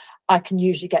 words, I can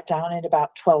usually get down in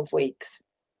about 12 weeks.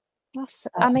 It's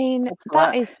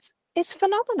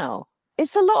phenomenal.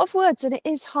 It's a lot of words and it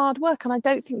is hard work. And I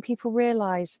don't think people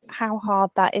realise how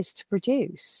hard that is to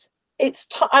produce.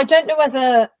 I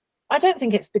don't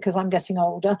think it's because I'm getting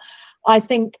older. I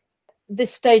think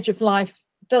this stage of life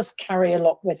does carry a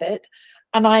lot with it,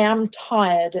 and I am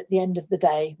tired at the end of the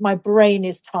day. My brain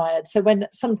is tired. So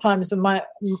sometimes when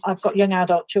I've got young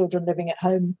adult children living at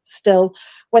home still,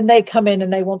 when they come in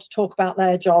and they want to talk about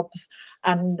their jobs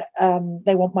and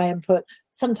they want my input,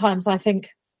 sometimes I think,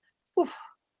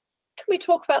 can we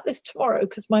talk about this tomorrow?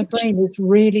 Because my brain is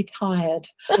really tired.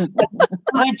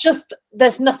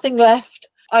 There's nothing left.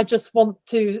 I just want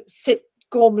to sit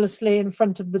gormlessly in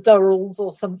front of the Durrells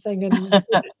or something and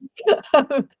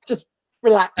just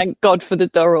relax. Thank God for the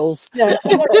Durrells. Yeah.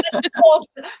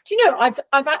 Do you know,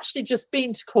 I've actually just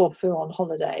been to Corfu on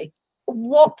holiday.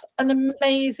 What an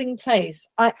amazing place.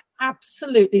 I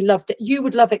absolutely loved it. You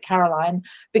would love it, Caroline.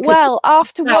 Well,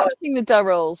 after watching the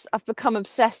Durrells, I've become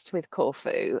obsessed with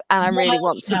Corfu and I really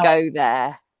want to go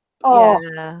there. Oh,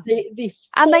 yeah.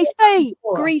 And they say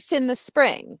Greece in the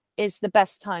spring is the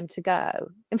best time to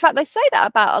go. In fact, they say that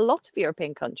about a lot of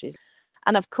European countries.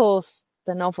 And of course,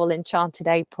 the novel Enchanted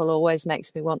April always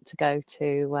makes me want to go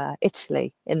to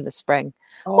Italy in the spring.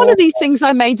 One of these things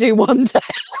I may do one day.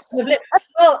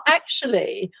 Well,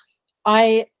 actually,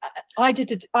 I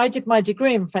did my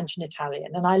degree in French and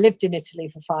Italian, and I lived in Italy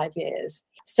for 5 years.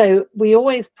 So we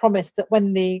always promised that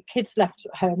when the kids left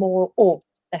home, or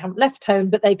they haven't left home,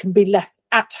 but they can be left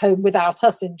at home without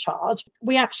us in charge.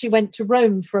 We actually went to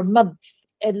Rome for a month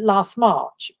last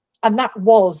March, and that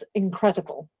was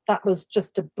incredible. That was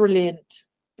just a brilliant,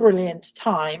 brilliant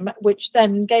time, which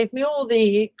then gave me all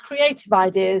the creative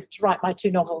ideas to write my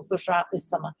 2 novels throughout this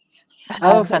summer.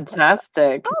 Oh,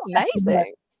 fantastic. Oh,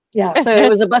 amazing. Yeah. So it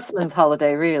was a busman's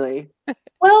holiday, really.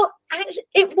 Well,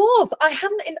 it was.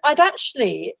 I'd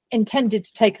actually intended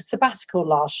to take a sabbatical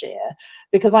last year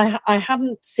because I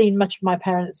hadn't seen much of my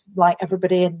parents, like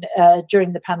everybody,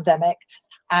 during the pandemic,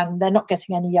 and they're not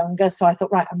getting any younger. So I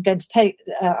thought, right, I'm going to take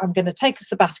a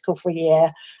sabbatical for a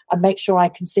year and make sure I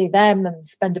can see them and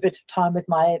spend a bit of time with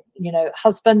my,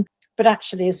 husband. But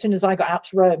actually, as soon as I got out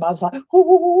to Rome, I was like,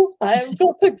 oh, I've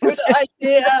got a good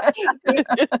idea.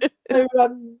 So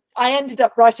I ended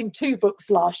up writing 2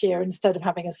 books last year instead of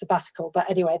having a sabbatical. But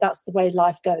anyway, that's the way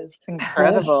life goes.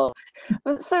 Incredible.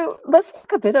 So let's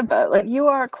talk a bit about, you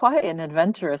are quite an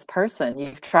adventurous person.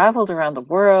 You've traveled around the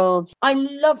world. I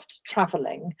loved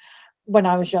traveling when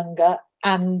I was younger.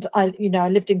 And I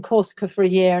lived in Corsica for a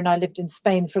year, and I lived in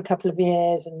Spain for a couple of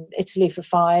years, and Italy for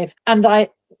 5. And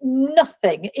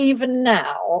nothing, even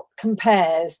now,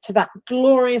 compares to that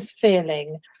glorious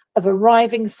feeling of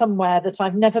arriving somewhere that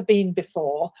I've never been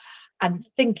before and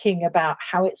thinking about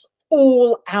how it's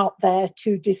all out there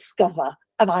to discover.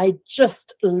 And I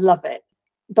just love it.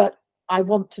 But I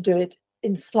want to do it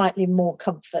in slightly more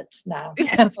comfort now.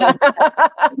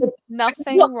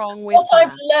 Nothing wrong with what that.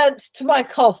 I've learnt to my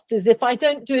cost is if I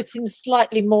don't do it in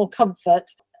slightly more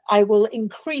comfort, I will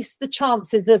increase the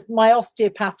chances of my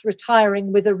osteopath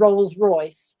retiring with a Rolls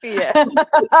Royce. Yeah.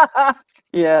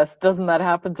 Yes, doesn't that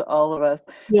happen to all of us?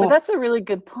 Yeah. But that's a really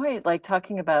good point, like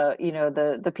talking about,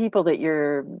 the people that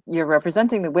you're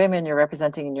representing, the women you're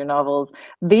representing in your novels.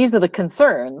 These are the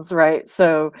concerns, right?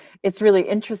 So it's really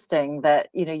interesting that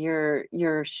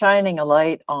you're shining a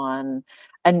light on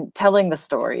and telling the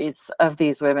stories of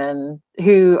these women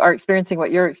who are experiencing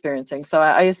what you're experiencing. So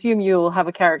I assume you'll have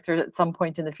a character at some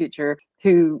point in the future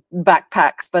who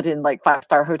backpacks, but in like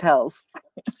 5-star hotels.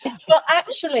 Well,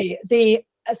 actually,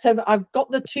 so I've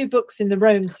got the 2 books in the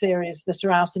Rome series that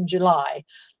are out in July,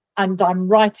 and I'm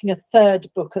writing a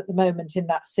 3rd book at the moment in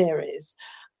that series.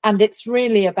 And it's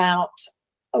really about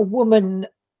a woman.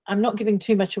 I'm not giving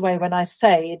too much away when I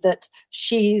say that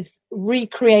she's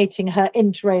recreating her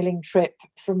interrailing trip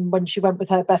from when she went with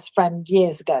her best friend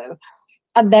years ago.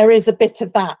 And there is a bit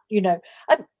of that,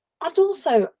 and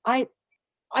also I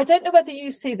don't know whether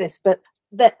you see this, but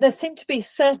there seem to be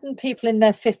certain people in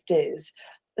their 50s,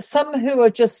 some who are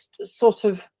just sort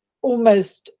of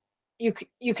almost, you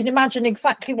can imagine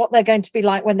exactly what they're going to be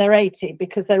like when they're 80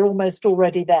 because they're almost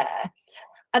already there.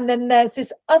 And then there's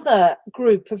this other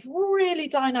group of really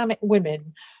dynamic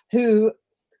women who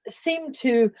seem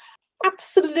to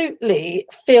absolutely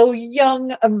feel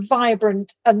young and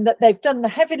vibrant, and that they've done the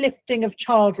heavy lifting of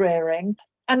child rearing.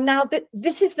 And now that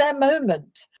this is their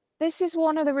moment. This is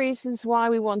one of the reasons why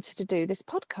we wanted to do this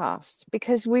podcast,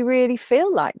 because we really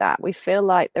feel like that. We feel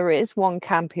like there is one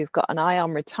camp who've got an eye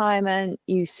on retirement.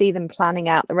 You see them planning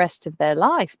out the rest of their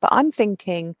life. But I'm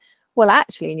thinking, well,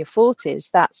 actually, in your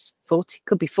 40s, that's 40,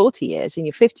 could be 40 years. In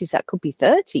your 50s, that could be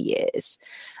 30 years.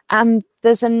 And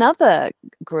there's another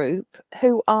group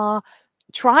who are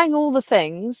trying all the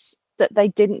things that they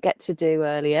didn't get to do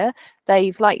earlier.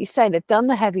 They've, like you say, they've done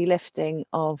the heavy lifting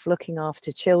of looking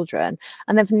after children,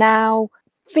 and they've now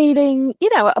feeling,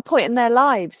 at a point in their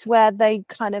lives where they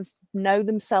kind of know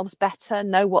themselves better,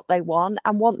 know what they want,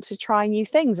 and want to try new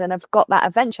things, and have got that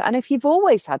adventure. And if you've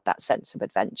always had that sense of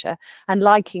adventure and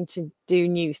liking to do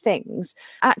new things,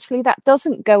 actually that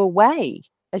doesn't go away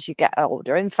as you get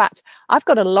older. In fact, I've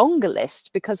got a longer list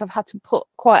because I've had to put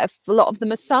quite a lot of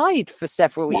them aside for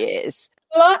several years.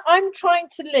 Well, I'm trying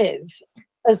to live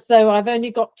as though I've only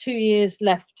got 2 years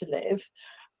left to live,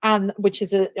 and which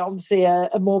is obviously a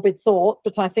morbid thought,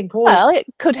 but I think it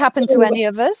could happen to any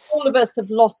of us. All of us have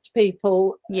lost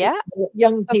people, young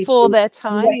people before their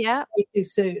time, way too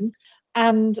soon.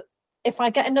 And if I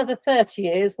get another 30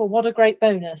 years, well, what a great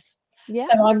bonus. Yeah.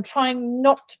 So I'm trying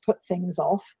not to put things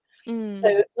off.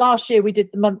 So last year we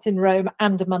did the month in Rome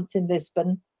and a month in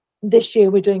Lisbon. This year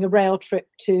we're doing a rail trip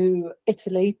to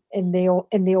Italy in the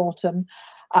autumn.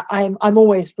 I'm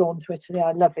always drawn to Italy.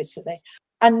 I love Italy,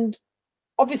 and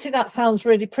obviously that sounds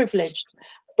really privileged,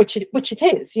 which it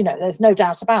is. There's no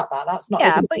doubt about that. That's not.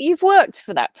 Yeah, but you've worked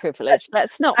for that privilege.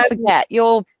 Let's not forget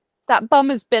that bum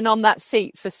has been on that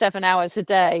seat for 7 hours a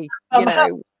day. On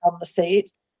the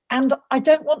seat. And I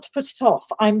don't want to put it off.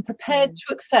 I'm prepared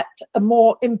to accept a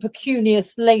more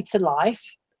impecunious later life,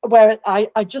 where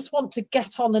I just want to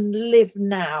get on and live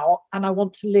now, and I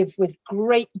want to live with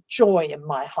great joy in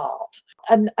my heart.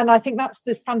 And I think that's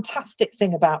the fantastic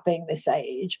thing about being this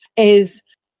age, is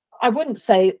I wouldn't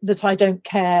say that I don't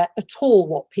care at all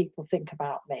what people think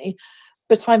about me,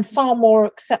 but I'm far more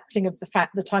accepting of the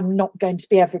fact that I'm not going to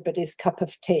be everybody's cup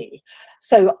of tea.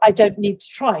 So I don't need to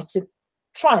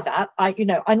try that. I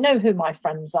know who my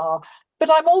friends are, but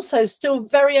I'm also still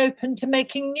very open to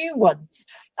making new ones.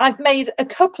 I've made a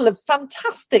couple of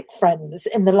fantastic friends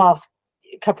in the last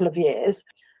couple of years,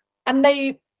 and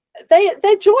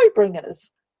they're joy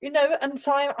bringers, and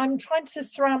so I'm trying to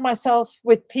surround myself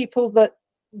with people that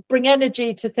bring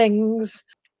energy to things.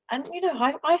 And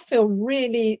I feel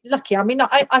really lucky. I mean,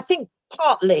 I think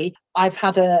partly I've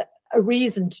had a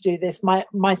reason to do this.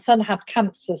 My son had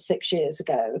cancer 6 years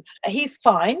ago. He's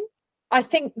fine. I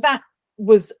think that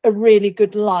was a really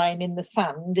good line in the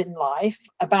sand in life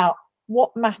about what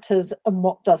matters and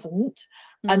what doesn't,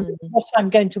 and what I'm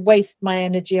going to waste my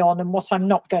energy on and what I'm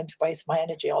not going to waste my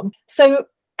energy on. So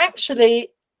actually,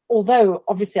 although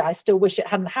obviously I still wish it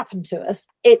hadn't happened to us,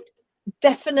 it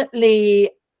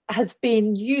definitely has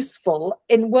been useful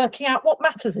in working out what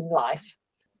matters in life.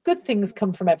 Good things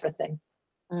come from everything.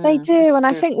 They do, and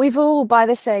I true. think we've all, by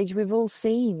this age, we've all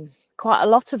seen quite a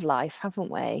lot of life,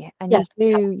 haven't we? And Yes.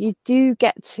 you do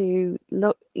get to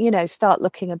look, start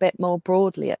looking a bit more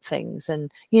broadly at things.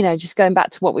 And, just going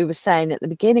back to what we were saying at the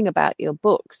beginning about your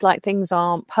books, like things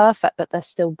aren't perfect, but they're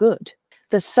still good.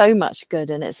 There's so much good,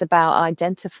 and it's about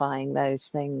identifying those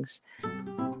things.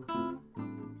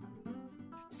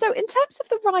 So in terms of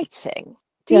the writing,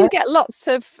 do you get lots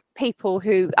of people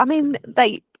who,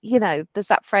 there's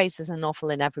that phrase, there's a novel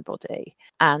in everybody,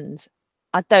 and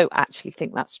I don't actually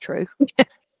think that's true.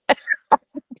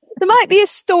 There might be a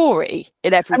story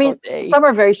in everybody. I mean, some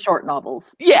are very short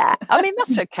novels. Yeah, I mean,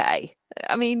 that's okay.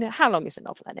 I mean, how long is a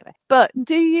novel anyway? But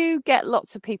do you get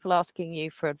lots of people asking you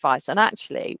for advice? And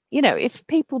actually, if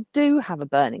people do have a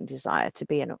burning desire to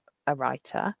be a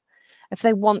writer, if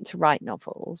they want to write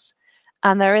novels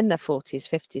and they're in their 40s,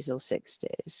 50s or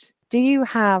 60s, do you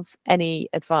have any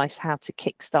advice how to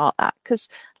kickstart that? Because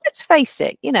let's face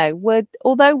it,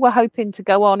 although we're hoping to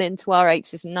go on into our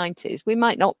 80s and 90s, we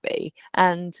might not be.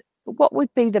 And what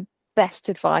would be the best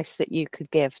advice that you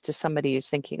could give to somebody who's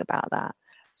thinking about that?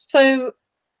 So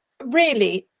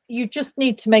really, you just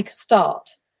need to make a start.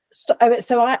 So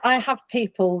I have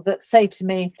people that say to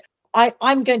me,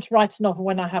 I'm going to write a novel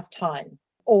when I have time,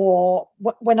 or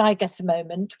when I get a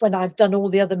moment, when I've done all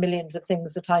the other millions of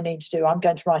things that I need to do, I'm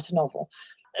going to write a novel.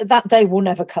 That day will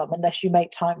never come unless you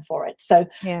make time for it. So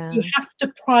you have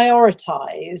to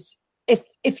prioritize.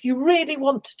 If you really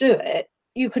want to do it,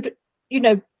 you could,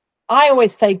 I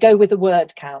always say go with a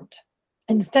word count.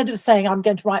 Instead of saying I'm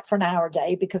going to write for an hour a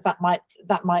day, because that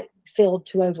might feel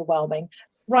too overwhelming,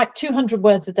 write 200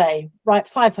 words a day, write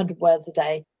 500 words a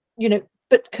day,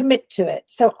 but commit to it.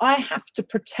 So I have to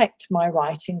protect my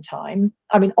writing time.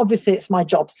 I mean, obviously it's my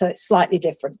job, so it's slightly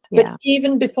different. But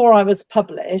even before I was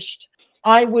published,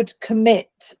 I would commit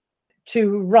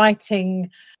to writing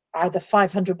either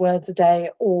 500 words a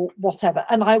day or whatever,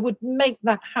 and I would make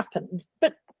that happen.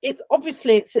 But it's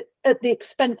at the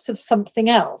expense of something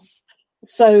else.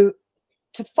 So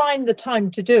to find the time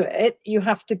to do it, you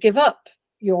have to give up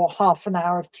your half an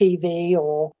hour of TV,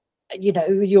 or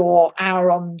your hour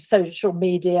on social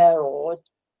media, or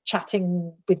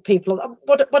chatting with people,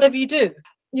 whatever you do.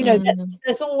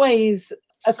 There's always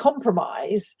a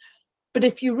compromise, but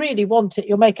if you really want it,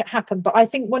 you'll make it happen. But I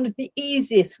think one of the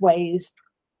easiest ways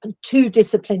to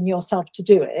discipline yourself to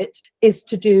do it is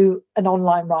to do an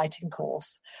online writing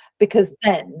course, because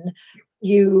then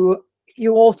you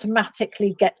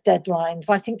automatically get deadlines.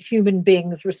 I think human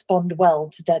beings respond well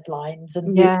to deadlines,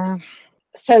 and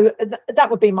so that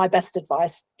would be my best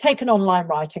advice. Take an online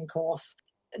writing course.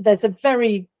 There's a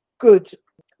very good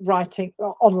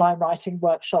online writing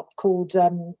workshop called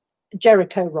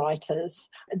Jericho Writers.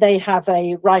 They have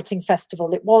a writing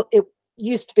festival. It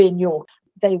used to be in York.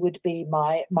 They would be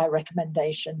my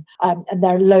recommendation. And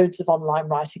there are loads of online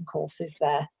writing courses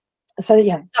there. So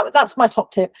that's my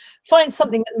top tip. Find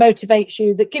something that motivates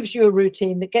you, that gives you a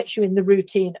routine, that gets you in the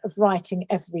routine of writing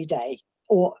every day,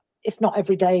 or if not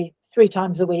every day, 3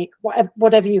 times a week,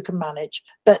 whatever you can manage.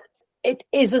 But it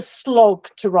is a slog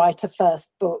to write a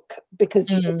first book, because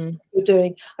you're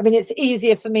doing, I mean, it's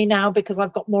easier for me now because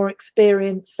I've got more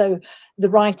experience, so the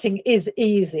writing is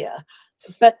easier.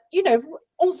 But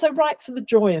also write for the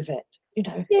joy of it.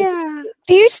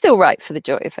 Do you still write for the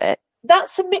joy of it?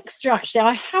 That's a mixture, actually.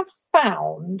 I have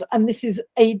found, and this is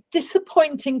a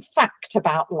disappointing fact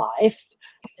about life,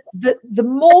 that the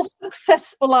more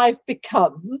successful I've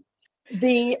become,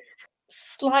 the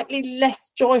slightly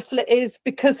less joyful it is,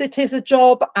 because it is a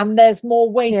job and there's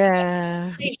more weight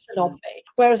on me.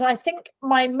 Whereas I think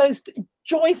my most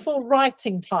joyful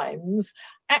writing times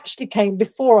actually came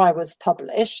before I was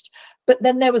published, but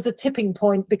then there was a tipping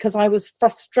point because I was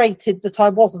frustrated that I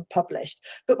wasn't published.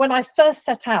 But when I first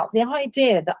set out, the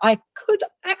idea that I could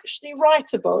actually write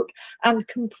a book and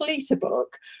complete a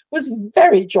book was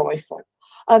very joyful.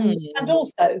 And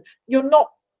also, you're not,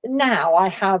 now I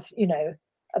have,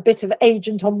 a bit of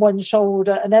agent on one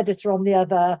shoulder, an editor on the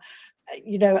other,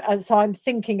 and so I'm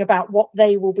thinking about what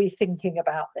they will be thinking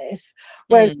about this.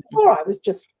 Whereas before I was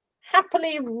just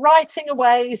happily writing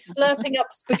away, slurping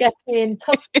up spaghetti in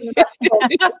Tuscan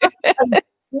restaurants, and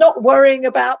not worrying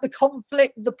about the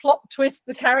conflict, the plot twist,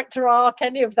 the character arc,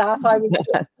 any of that. I was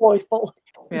just joyful.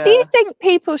 Do you think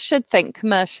people should think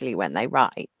commercially when they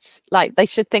write? Like, they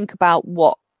should think about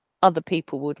what other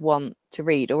people would want to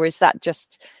read, or is that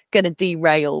just going to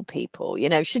derail people?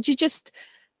 Should you just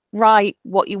write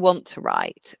what you want to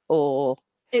write? Or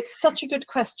it's such a good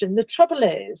question. The trouble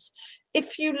is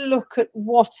if you look at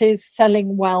what is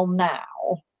selling well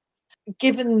now,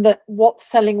 given that what's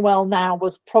selling well now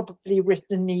was probably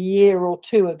written a year or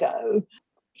two ago,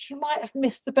 you might have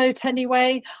missed the boat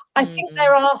anyway. I think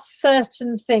there are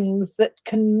certain things that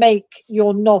can make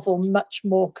your novel much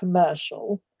more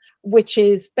commercial, which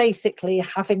is basically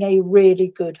having a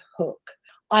really good hook.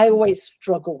 I always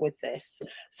struggle with this.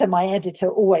 So my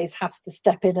editor always has to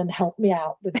step in and help me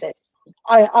out with this.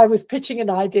 I was pitching an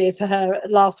idea to her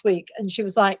last week and she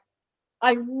was like,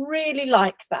 I really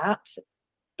like that,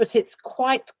 but it's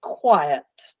quite quiet,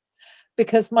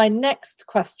 because my next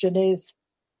question is,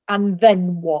 and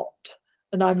then what?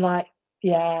 And I'm like,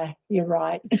 yeah, you're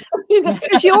right.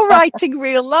 Because you're writing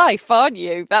real life, aren't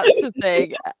you? That's the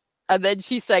thing. And then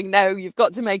she's saying, no, you've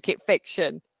got to make it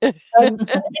fiction. And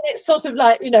it's sort of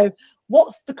like,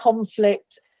 what's the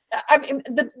conflict? I mean,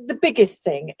 the biggest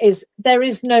thing is there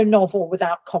is no novel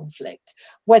without conflict,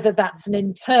 whether that's an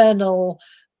internal,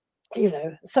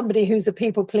 somebody who's a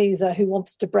people pleaser who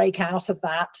wants to break out of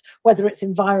that, whether it's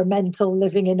environmental,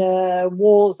 living in a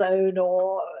war zone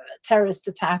or a terrorist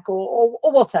attack or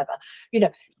whatever.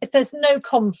 If there's no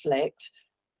conflict,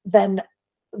 then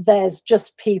there's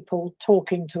just people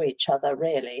talking to each other,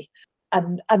 really.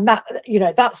 And that,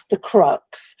 that's the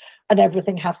crux, and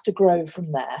everything has to grow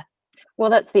from there. Well,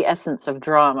 that's the essence of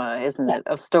drama, isn't it?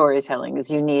 Of storytelling, is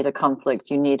you need a conflict,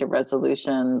 you need a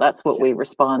resolution. That's what we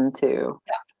respond to.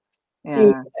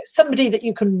 Yeah. Somebody that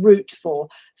you can root for,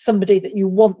 somebody that you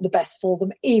want the best for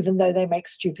them, even though they make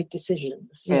stupid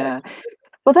decisions. Yeah.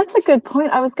 Well, that's a good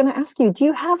point. I was going to ask you, do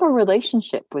you have a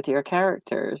relationship with your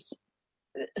characters?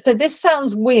 So this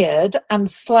sounds weird and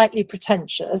slightly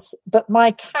pretentious, but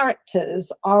my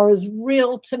characters are as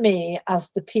real to me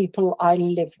as the people I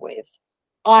live with.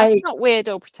 That's not weird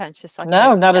or pretentious.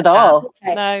 No, not at all.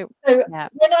 Okay. No. So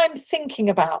when I'm thinking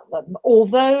about them,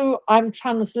 although I'm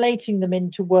translating them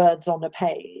into words on a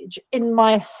page, in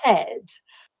my head,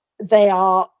 they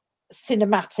are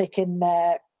cinematic in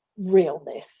their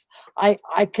realness. I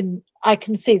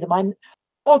can see them. I'm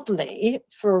oddly,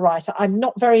 for a writer, I'm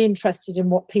not very interested in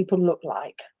what people look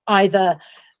like, either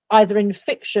in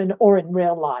fiction or in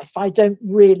real life. I don't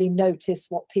really notice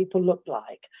what people look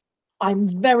like. I'm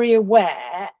very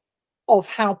aware of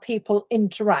how people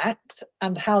interact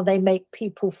and how they make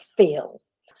people feel.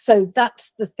 So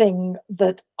that's the thing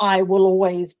that I will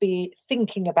always be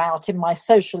thinking about in my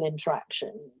social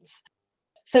interactions.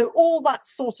 So all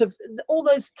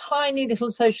those tiny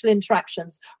little social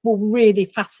interactions will really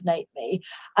fascinate me.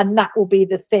 And that will be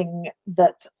the thing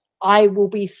that I will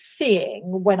be seeing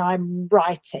when I'm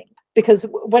writing. Because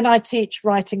when I teach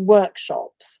writing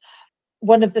workshops,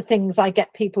 one of the things I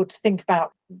get people to think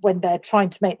about when they're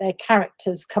trying to make their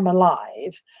characters come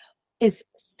alive is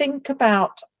think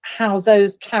about how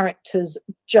those characters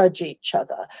judge each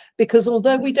other. Because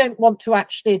although we don't want to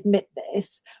actually admit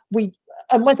this,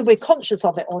 and whether we're conscious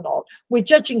of it or not, we're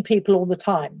judging people all the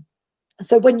time.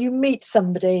 So when you meet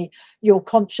somebody, you're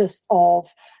conscious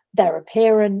of their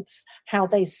appearance, how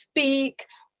they speak.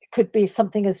 Could be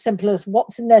something as simple as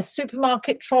what's in their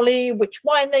supermarket trolley, which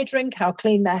wine they drink, how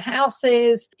clean their house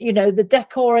is, the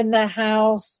decor in their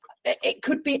house. It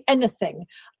could be anything.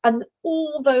 And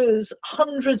all those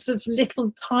hundreds of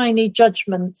little tiny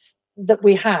judgments that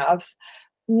we have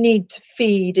need to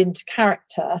feed into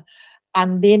character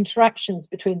and the interactions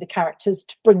between the characters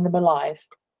to bring them alive.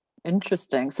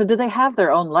 Interesting. So do they have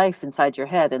their own life inside your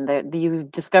head, and you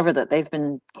discover that they've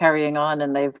been carrying on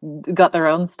and they've got their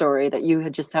own story that you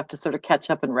just have to sort of catch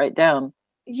up and write down?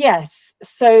 Yes.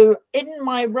 So in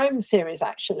my Rome series,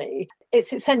 actually,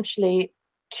 it's essentially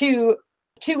two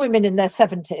women in their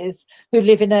 70s who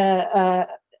live in an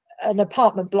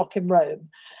apartment block in Rome.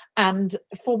 And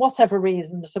for whatever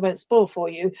reason, so I won't spoil for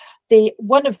you,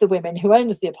 one of the women who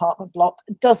owns the apartment block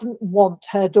doesn't want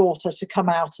her daughter to come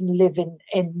out and live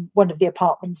in one of the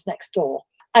apartments next door.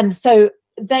 And so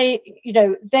they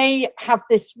have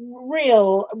this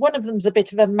real, one of them's a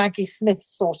bit of a Maggie Smith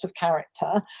sort of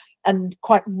character and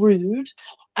quite rude.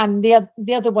 And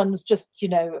the other one's just,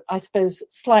 I suppose,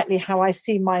 slightly how I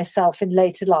see myself in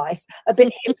later life, a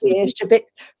bit hippie-ish, a bit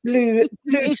blue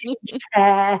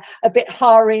hair, a bit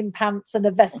harem pants and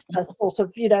a Vespa sort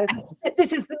of,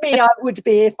 this is the me I would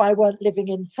be if I weren't living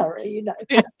in Surrey,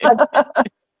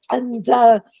 And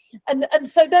so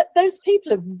those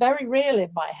people are very real in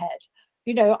my head.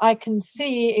 I can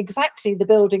see exactly the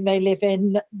building they live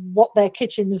in, what their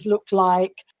kitchens look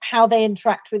like, how they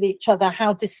interact with each other,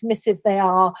 how dismissive they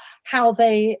are, how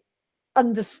they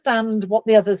understand what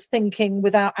the other's thinking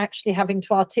without actually having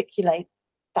to articulate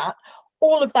that.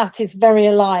 All of that is very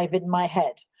alive in my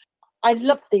head. I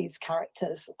love these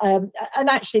characters, and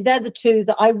actually they're the two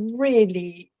that I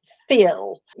really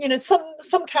feel. You know,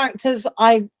 some characters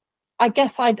I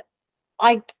guess I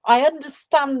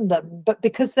understand them, but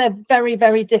because they're very,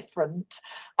 very different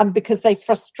and because they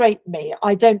frustrate me,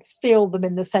 I don't feel them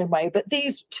in the same way. But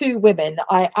these two women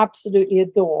I absolutely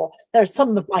adore. There are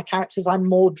some of my characters I'm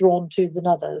more drawn to than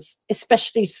others,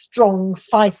 especially strong,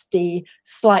 feisty,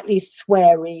 slightly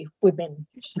sweary women.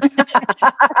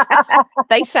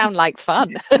 They sound like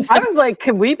fun. I was like,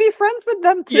 can we be friends with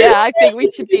them too? Yeah, I think we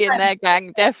should be in their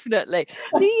gang, definitely.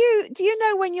 Do you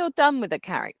know when you're done with a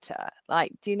character?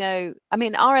 Like, do you know, I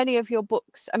mean, are any of your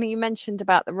books, I mean, you mentioned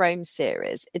about the Rome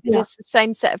series, it's just the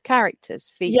same set of characters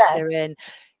featuring,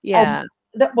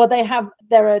 well,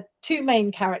 there are two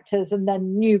main characters and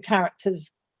then new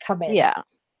characters come in. Yeah.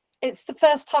 It's the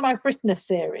first time I've written a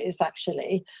series,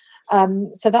 actually.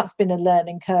 So that's been a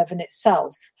learning curve in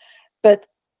itself. But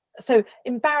so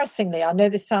embarrassingly, I know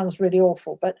this sounds really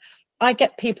awful, but I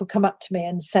get people come up to me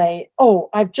and say, oh,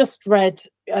 I've just read,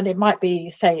 and it might be,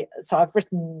 say, so I've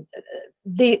written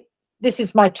this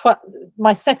is my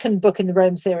second book in the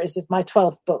Rome series is my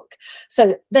 12th book.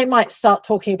 So they might start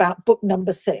talking about book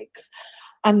number 6.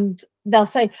 And they'll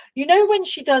say, you know, when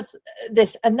she does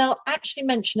this, and they'll actually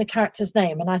mention a character's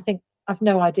name. And I think, I've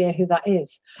no idea who that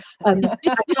is. I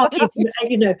can't even,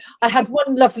 you know, I had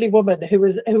one lovely woman who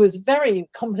was very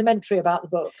complimentary about the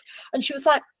book. And she was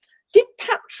like, did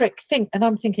Patrick think? And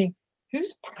I'm thinking,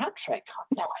 who's Patrick? I have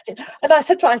no idea. And I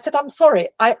said to her, I'm sorry,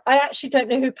 I actually don't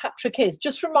know who Patrick is.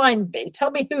 Just remind me, tell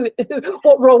me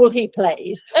what role he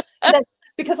played. Then,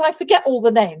 because I forget all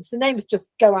the names. The names just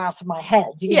go out of my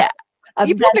head. You know?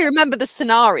 You probably remember the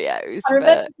scenarios. I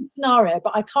remember the scenario,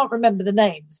 but I can't remember the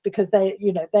names because they're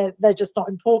just not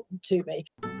important to me.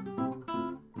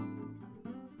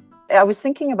 I was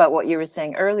thinking about what you were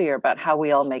saying earlier about how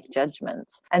we all make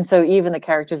judgments. And so even the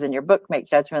characters in your book make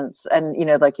judgments. And, you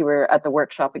know, like you were at the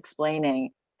workshop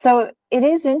explaining. So it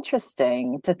is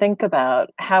interesting to think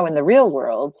about how in the real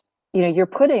world, you know, you're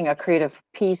putting a creative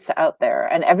piece out there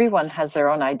and everyone has their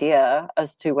own idea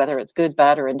as to whether it's good,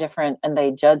 bad, or indifferent, and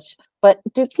they judge. But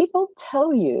do people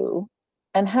tell you,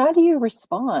 and how do you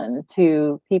respond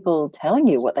to people telling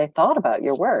you what they thought about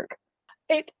your work?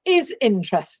 It is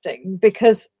interesting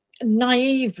because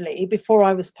naively, before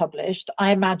I was published,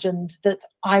 I imagined that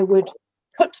I would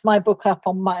put my book up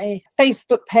on my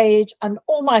Facebook page and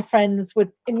all my friends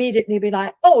would immediately be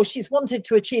like, oh, she's wanted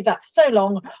to achieve that for so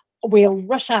long, we'll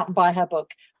rush out and buy her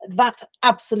book. That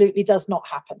absolutely does not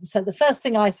happen. So the first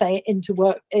thing I say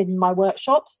in my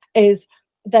workshops is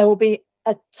there will be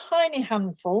a tiny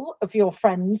handful of your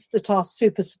friends that are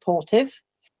super supportive,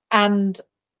 and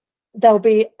there'll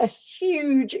be a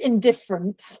huge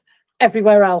indifference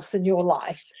everywhere else in your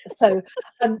life. So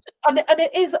and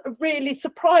it is really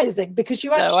surprising because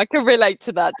you actually, I can relate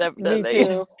to that, definitely.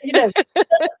 you know,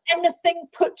 does anything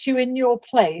put you in your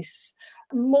place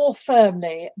more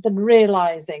firmly than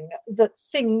realizing that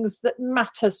things that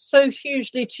matter so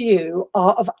hugely to you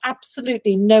are of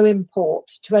absolutely no import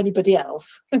to anybody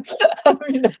else?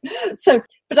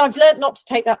 But I've learned not to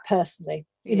take that personally,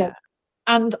 you know,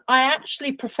 and I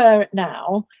actually prefer it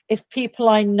now if people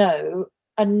I know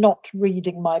are not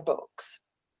reading my books,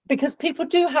 because people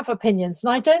do have opinions,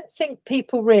 and I don't think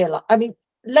people realize, I mean,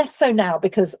 less so now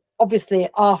because obviously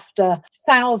after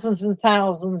thousands and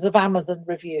thousands of Amazon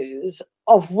reviews,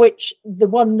 of which the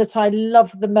one that I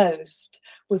love the most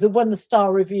was a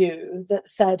 1-star review that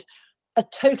said, a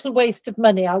total waste of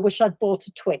money, I wish I'd bought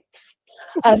a Twix.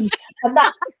 And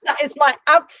that is my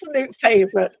absolute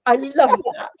favourite. I love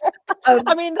that.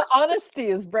 I mean, the honesty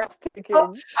is breathtaking.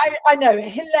 I know,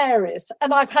 hilarious.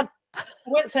 And I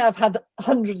won't say I've had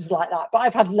hundreds like that, but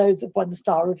I've had loads of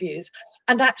 1-star reviews.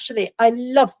 And actually, I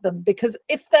love them because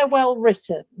if they're well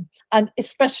written, and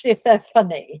especially if they're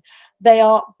funny, they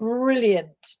are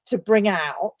brilliant to bring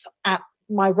out at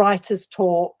my writers'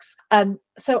 talks.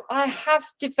 So I have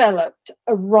developed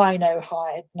a rhino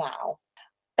hide now.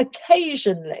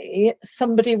 Occasionally,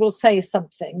 somebody will say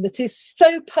something that is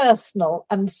so personal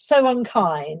and so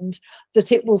unkind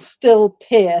that it will still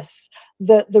pierce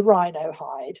the rhino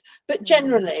hide. But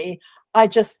generally, I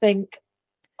just think,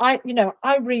 I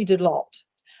read a lot,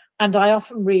 and I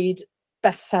often read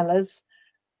bestsellers,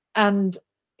 and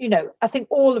I think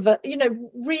all of it,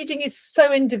 reading is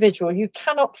so individual. You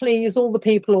cannot please all the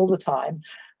people all the time,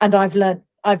 and I've learned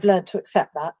to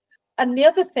accept that. And the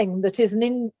other thing that is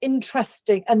an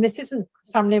interesting, and this isn't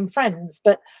family and friends,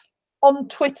 but on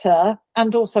Twitter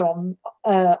and also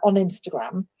on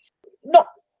Instagram, not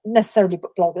necessarily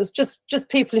bloggers, just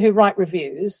people who write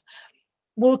reviews,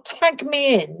 will tag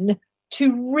me in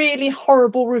to really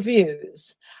horrible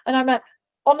reviews. And I'm like,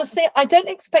 honestly, I don't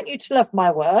expect you to love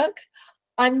my work.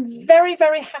 I'm very,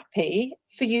 very happy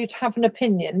for you to have an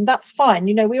opinion. That's fine.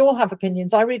 You know, we all have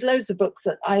opinions. I read loads of books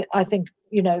that I think,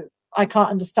 you know, I can't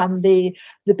understand the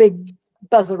big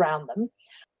buzz around them.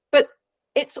 But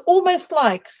it's almost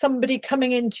like somebody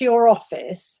coming into your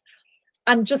office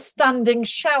and just standing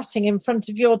shouting in front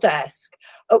of your desk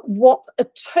at what a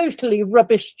totally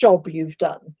rubbish job you've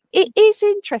done. It is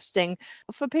interesting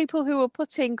for people who are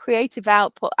putting creative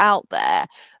output out there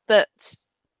that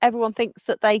everyone thinks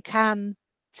that they can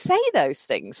say those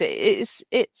things.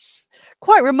 It's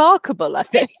quite remarkable, I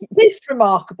think. It is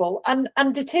remarkable, and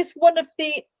it is one of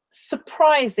the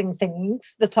surprising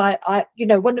things that I you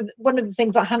know, one of the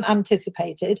things I hadn't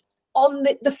anticipated. On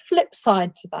the flip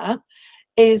side to that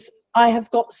is I have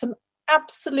got some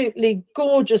absolutely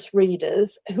gorgeous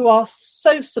readers who are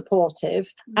so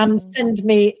supportive and send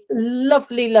me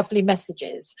lovely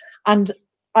messages. And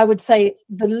I would say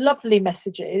the lovely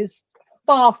messages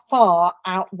far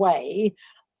outweigh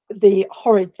the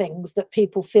horrid things that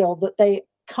people feel that they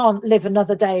can't live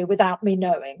another day without me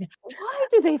knowing. Why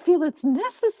do they feel it's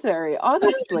necessary?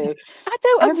 Honestly, I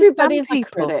don't everybody's understand a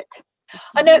people. critic.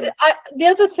 I know. The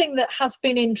other thing that has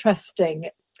been interesting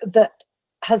that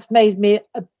has made me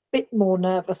a bit more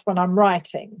nervous when I'm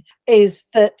writing is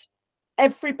that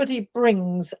everybody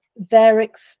brings their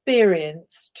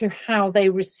experience to how they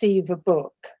receive a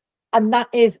book. And that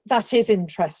is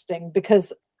interesting,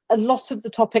 because a lot of the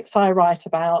topics I write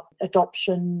about,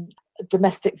 adoption,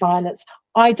 domestic violence,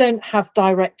 I don't have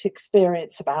direct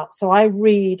experience about. So I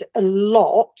read a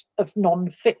lot of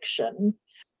non-fiction,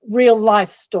 real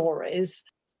life stories,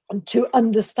 to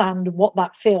understand what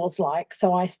that feels like,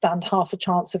 so I stand half a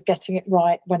chance of getting it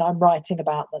right when I'm writing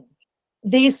about them.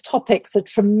 These topics are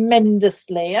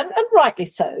tremendously, and rightly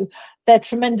so, they're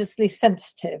tremendously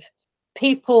sensitive.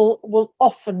 People will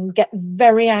often get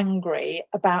very angry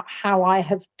about how I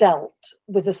have dealt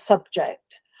with a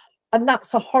subject. And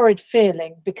that's a horrid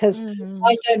feeling, because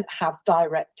I don't have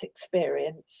direct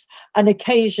experience. And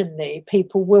occasionally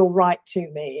people will write to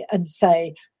me and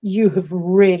say, you have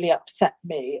really upset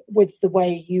me with the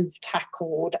way you've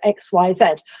tackled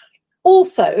XYZ.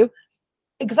 Also,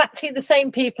 exactly the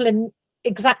same people in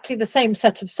exactly the same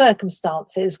set of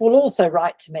circumstances will also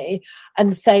write to me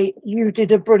and say, you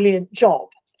did a brilliant job.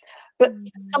 But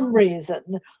for some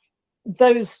reason,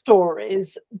 those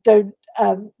stories don't,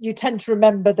 you tend to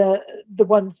remember the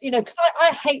ones, you know, because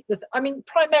I hate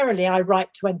primarily I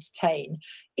write to entertain,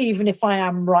 even if I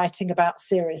am writing about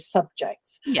serious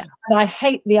subjects. Yeah. And I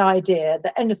hate the idea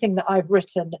that anything that I've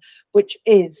written, which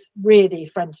is really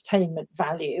for entertainment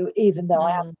value, even though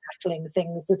I am tackling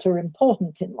things that are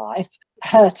important in life,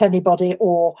 hurt anybody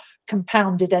or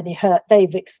compounded any hurt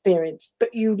they've experienced. But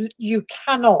you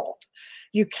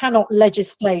cannot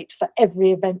legislate for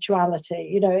every eventuality.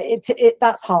 You know,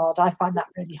 that's hard. I find that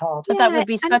really hard. But that would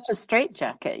be such a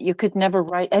straitjacket. You could never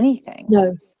write anything.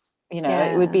 No. You know,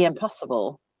 it would be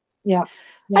impossible. Yeah.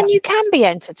 And you can be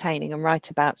entertaining and write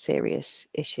about serious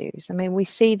issues. I mean, we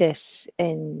see this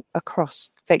across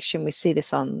fiction. We see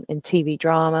this in TV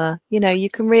drama. You know, you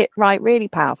can write really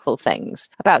powerful things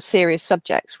about serious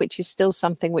subjects, which is still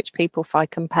something which people find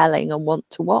compelling and want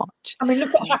to watch. I mean,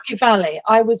 look at Happy Valley.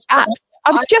 I was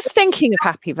just thinking of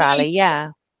Happy Valley.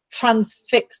 Yeah.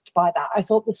 Transfixed by that. I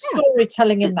thought the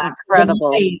storytelling in that incredible.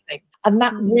 Was amazing. And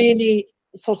that really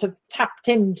sort of tapped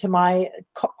into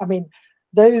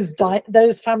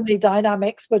those family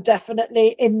dynamics were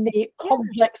definitely in the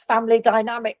complex family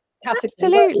dynamic category.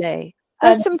 Absolutely.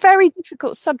 There's some very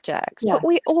difficult subjects, but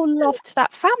we all loved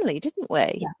that family, didn't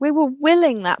we? Yeah. We were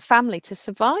willing that family to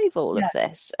survive all of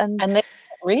this. And they felt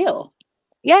real.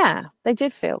 Yeah, they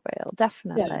did feel real,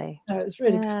 definitely. Yeah. No, it was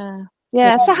really good.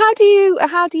 Yeah. So how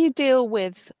do you deal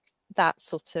with that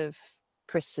sort of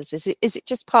criticism? Is it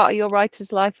just part of your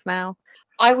writer's life now?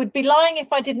 I would be lying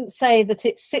if I didn't say that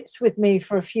it sits with me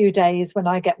for a few days when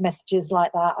I get messages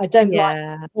like that. I don't like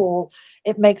it at all.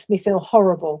 It makes me feel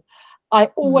horrible. I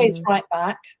always write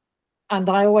back, and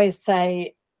I always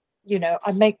say, you know,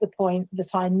 I make the point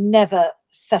that I never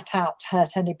set out to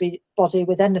hurt anybody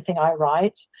with anything I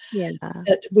write. Yeah.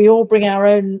 That we all bring our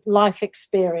own life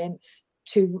experience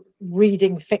to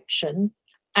reading fiction,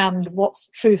 and what's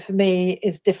true for me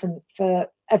is different for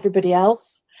everybody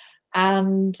else.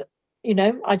 And you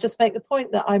know, I just make the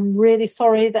point that I'm really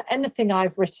sorry that anything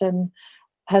I've written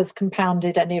has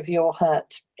compounded any of your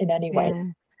hurt in any way. Yeah.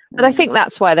 But I think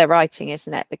that's why they're writing,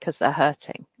 isn't it? Because they're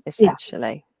hurting,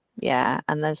 essentially. Yeah.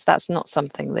 And that's not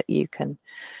something that you can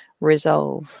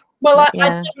resolve. Well, I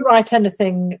never write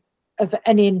anything of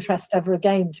any interest ever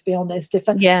again, to be honest. If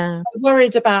I'm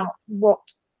worried about what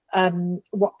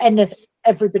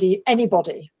anybody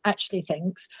actually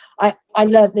thinks, I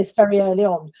learned this very early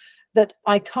on, that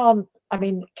I can't. I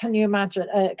mean, can you imagine?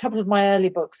 A couple of my early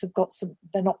books have got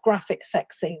they're not graphic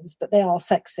sex scenes, but they are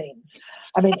sex scenes.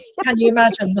 I mean, can you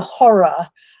imagine the horror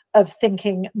of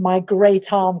thinking my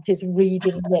great aunt is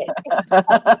reading this?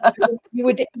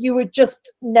 You would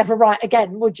just never write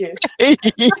again, would you? I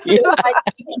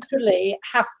literally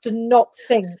have to not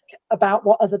think about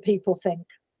what other people think.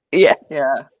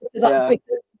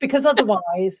 Because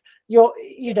otherwise you're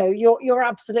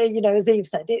absolutely, as Eve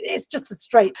said, it's just a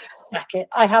straight jacket.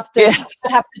 I have to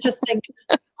just think,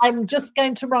 I'm just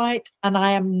going to write, and I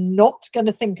am not going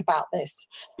to think about this.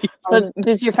 So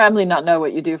does your family not know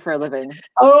what you do for a living?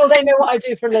 Oh, they know what I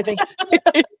do for a living.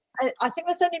 I think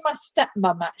there's only my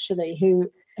stepmom actually who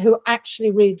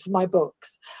actually reads my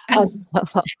books.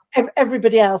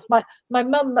 Everybody else, my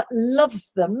mum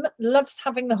loves them, loves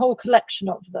having the whole collection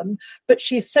of them, but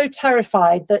she's so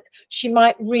terrified that she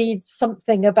might read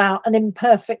something about an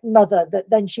imperfect mother that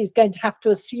then she's going to have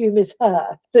to assume is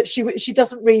her, that she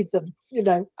doesn't read them.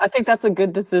 I think that's a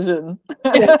good decision.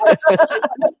 My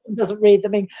husband doesn't read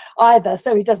them either,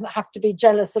 so he doesn't have to be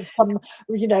jealous of some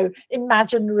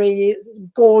imaginary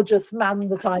gorgeous man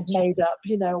that I've made up,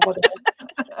 whatever.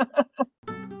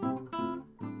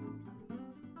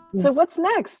 So what's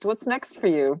next? What's next for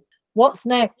you? What's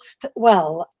next?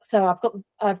 Well, so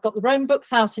I've got the Rome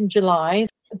books out in July.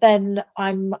 Then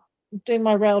I'm doing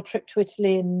my rail trip to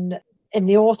Italy in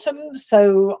the autumn.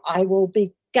 So I will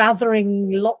be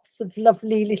gathering lots of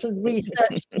lovely little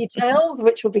research details,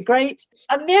 which will be great.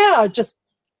 And just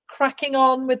cracking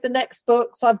on with the next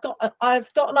books. I've got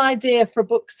an idea for a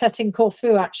book set in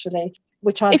Corfu actually.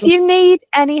 If you need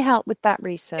any help with that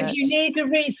research, if you need a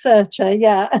researcher,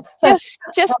 just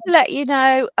to let you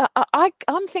know,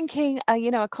 I'm thinking,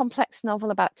 a complex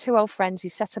novel about two old friends who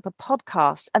set up a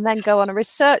podcast and then go on a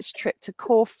research trip to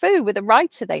Corfu with a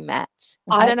writer they met.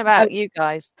 I don't know about you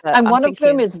guys, and one of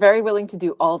them is very willing to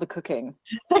do all the cooking,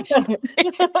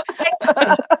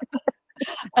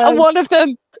 and one of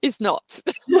them is not.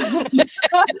 I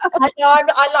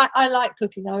like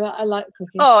cooking. I like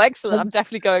cooking. Oh, excellent! I'm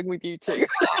definitely going with you too.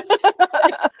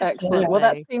 Excellent. Well,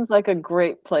 that seems like a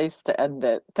great place to end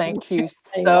it. Thank you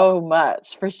so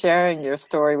much for sharing your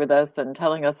story with us and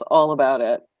telling us all about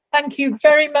it. Thank you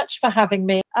very much for having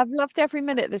me. I've loved every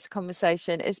minute of this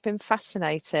conversation. It's been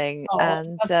fascinating.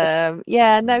 Thank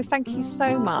you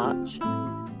so much.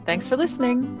 Thanks for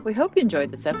listening. We hope you enjoyed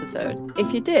this episode.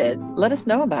 If you did, let us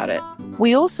know about it.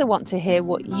 We also want to hear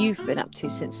what you've been up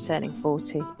to since turning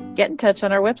 40. Get in touch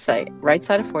on our website,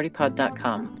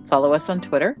 rightsideof40pod.com. Follow us on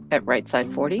Twitter at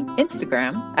rightside40,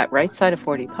 Instagram at rightside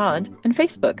of40pod, and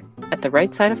Facebook at the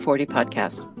Right Side of 40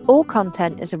 Podcast. All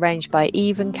content is arranged by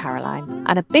Eve and Caroline.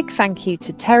 And a big thank you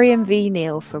to Terry and V.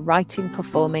 Neal for writing,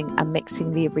 performing, and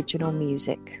mixing the original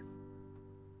music.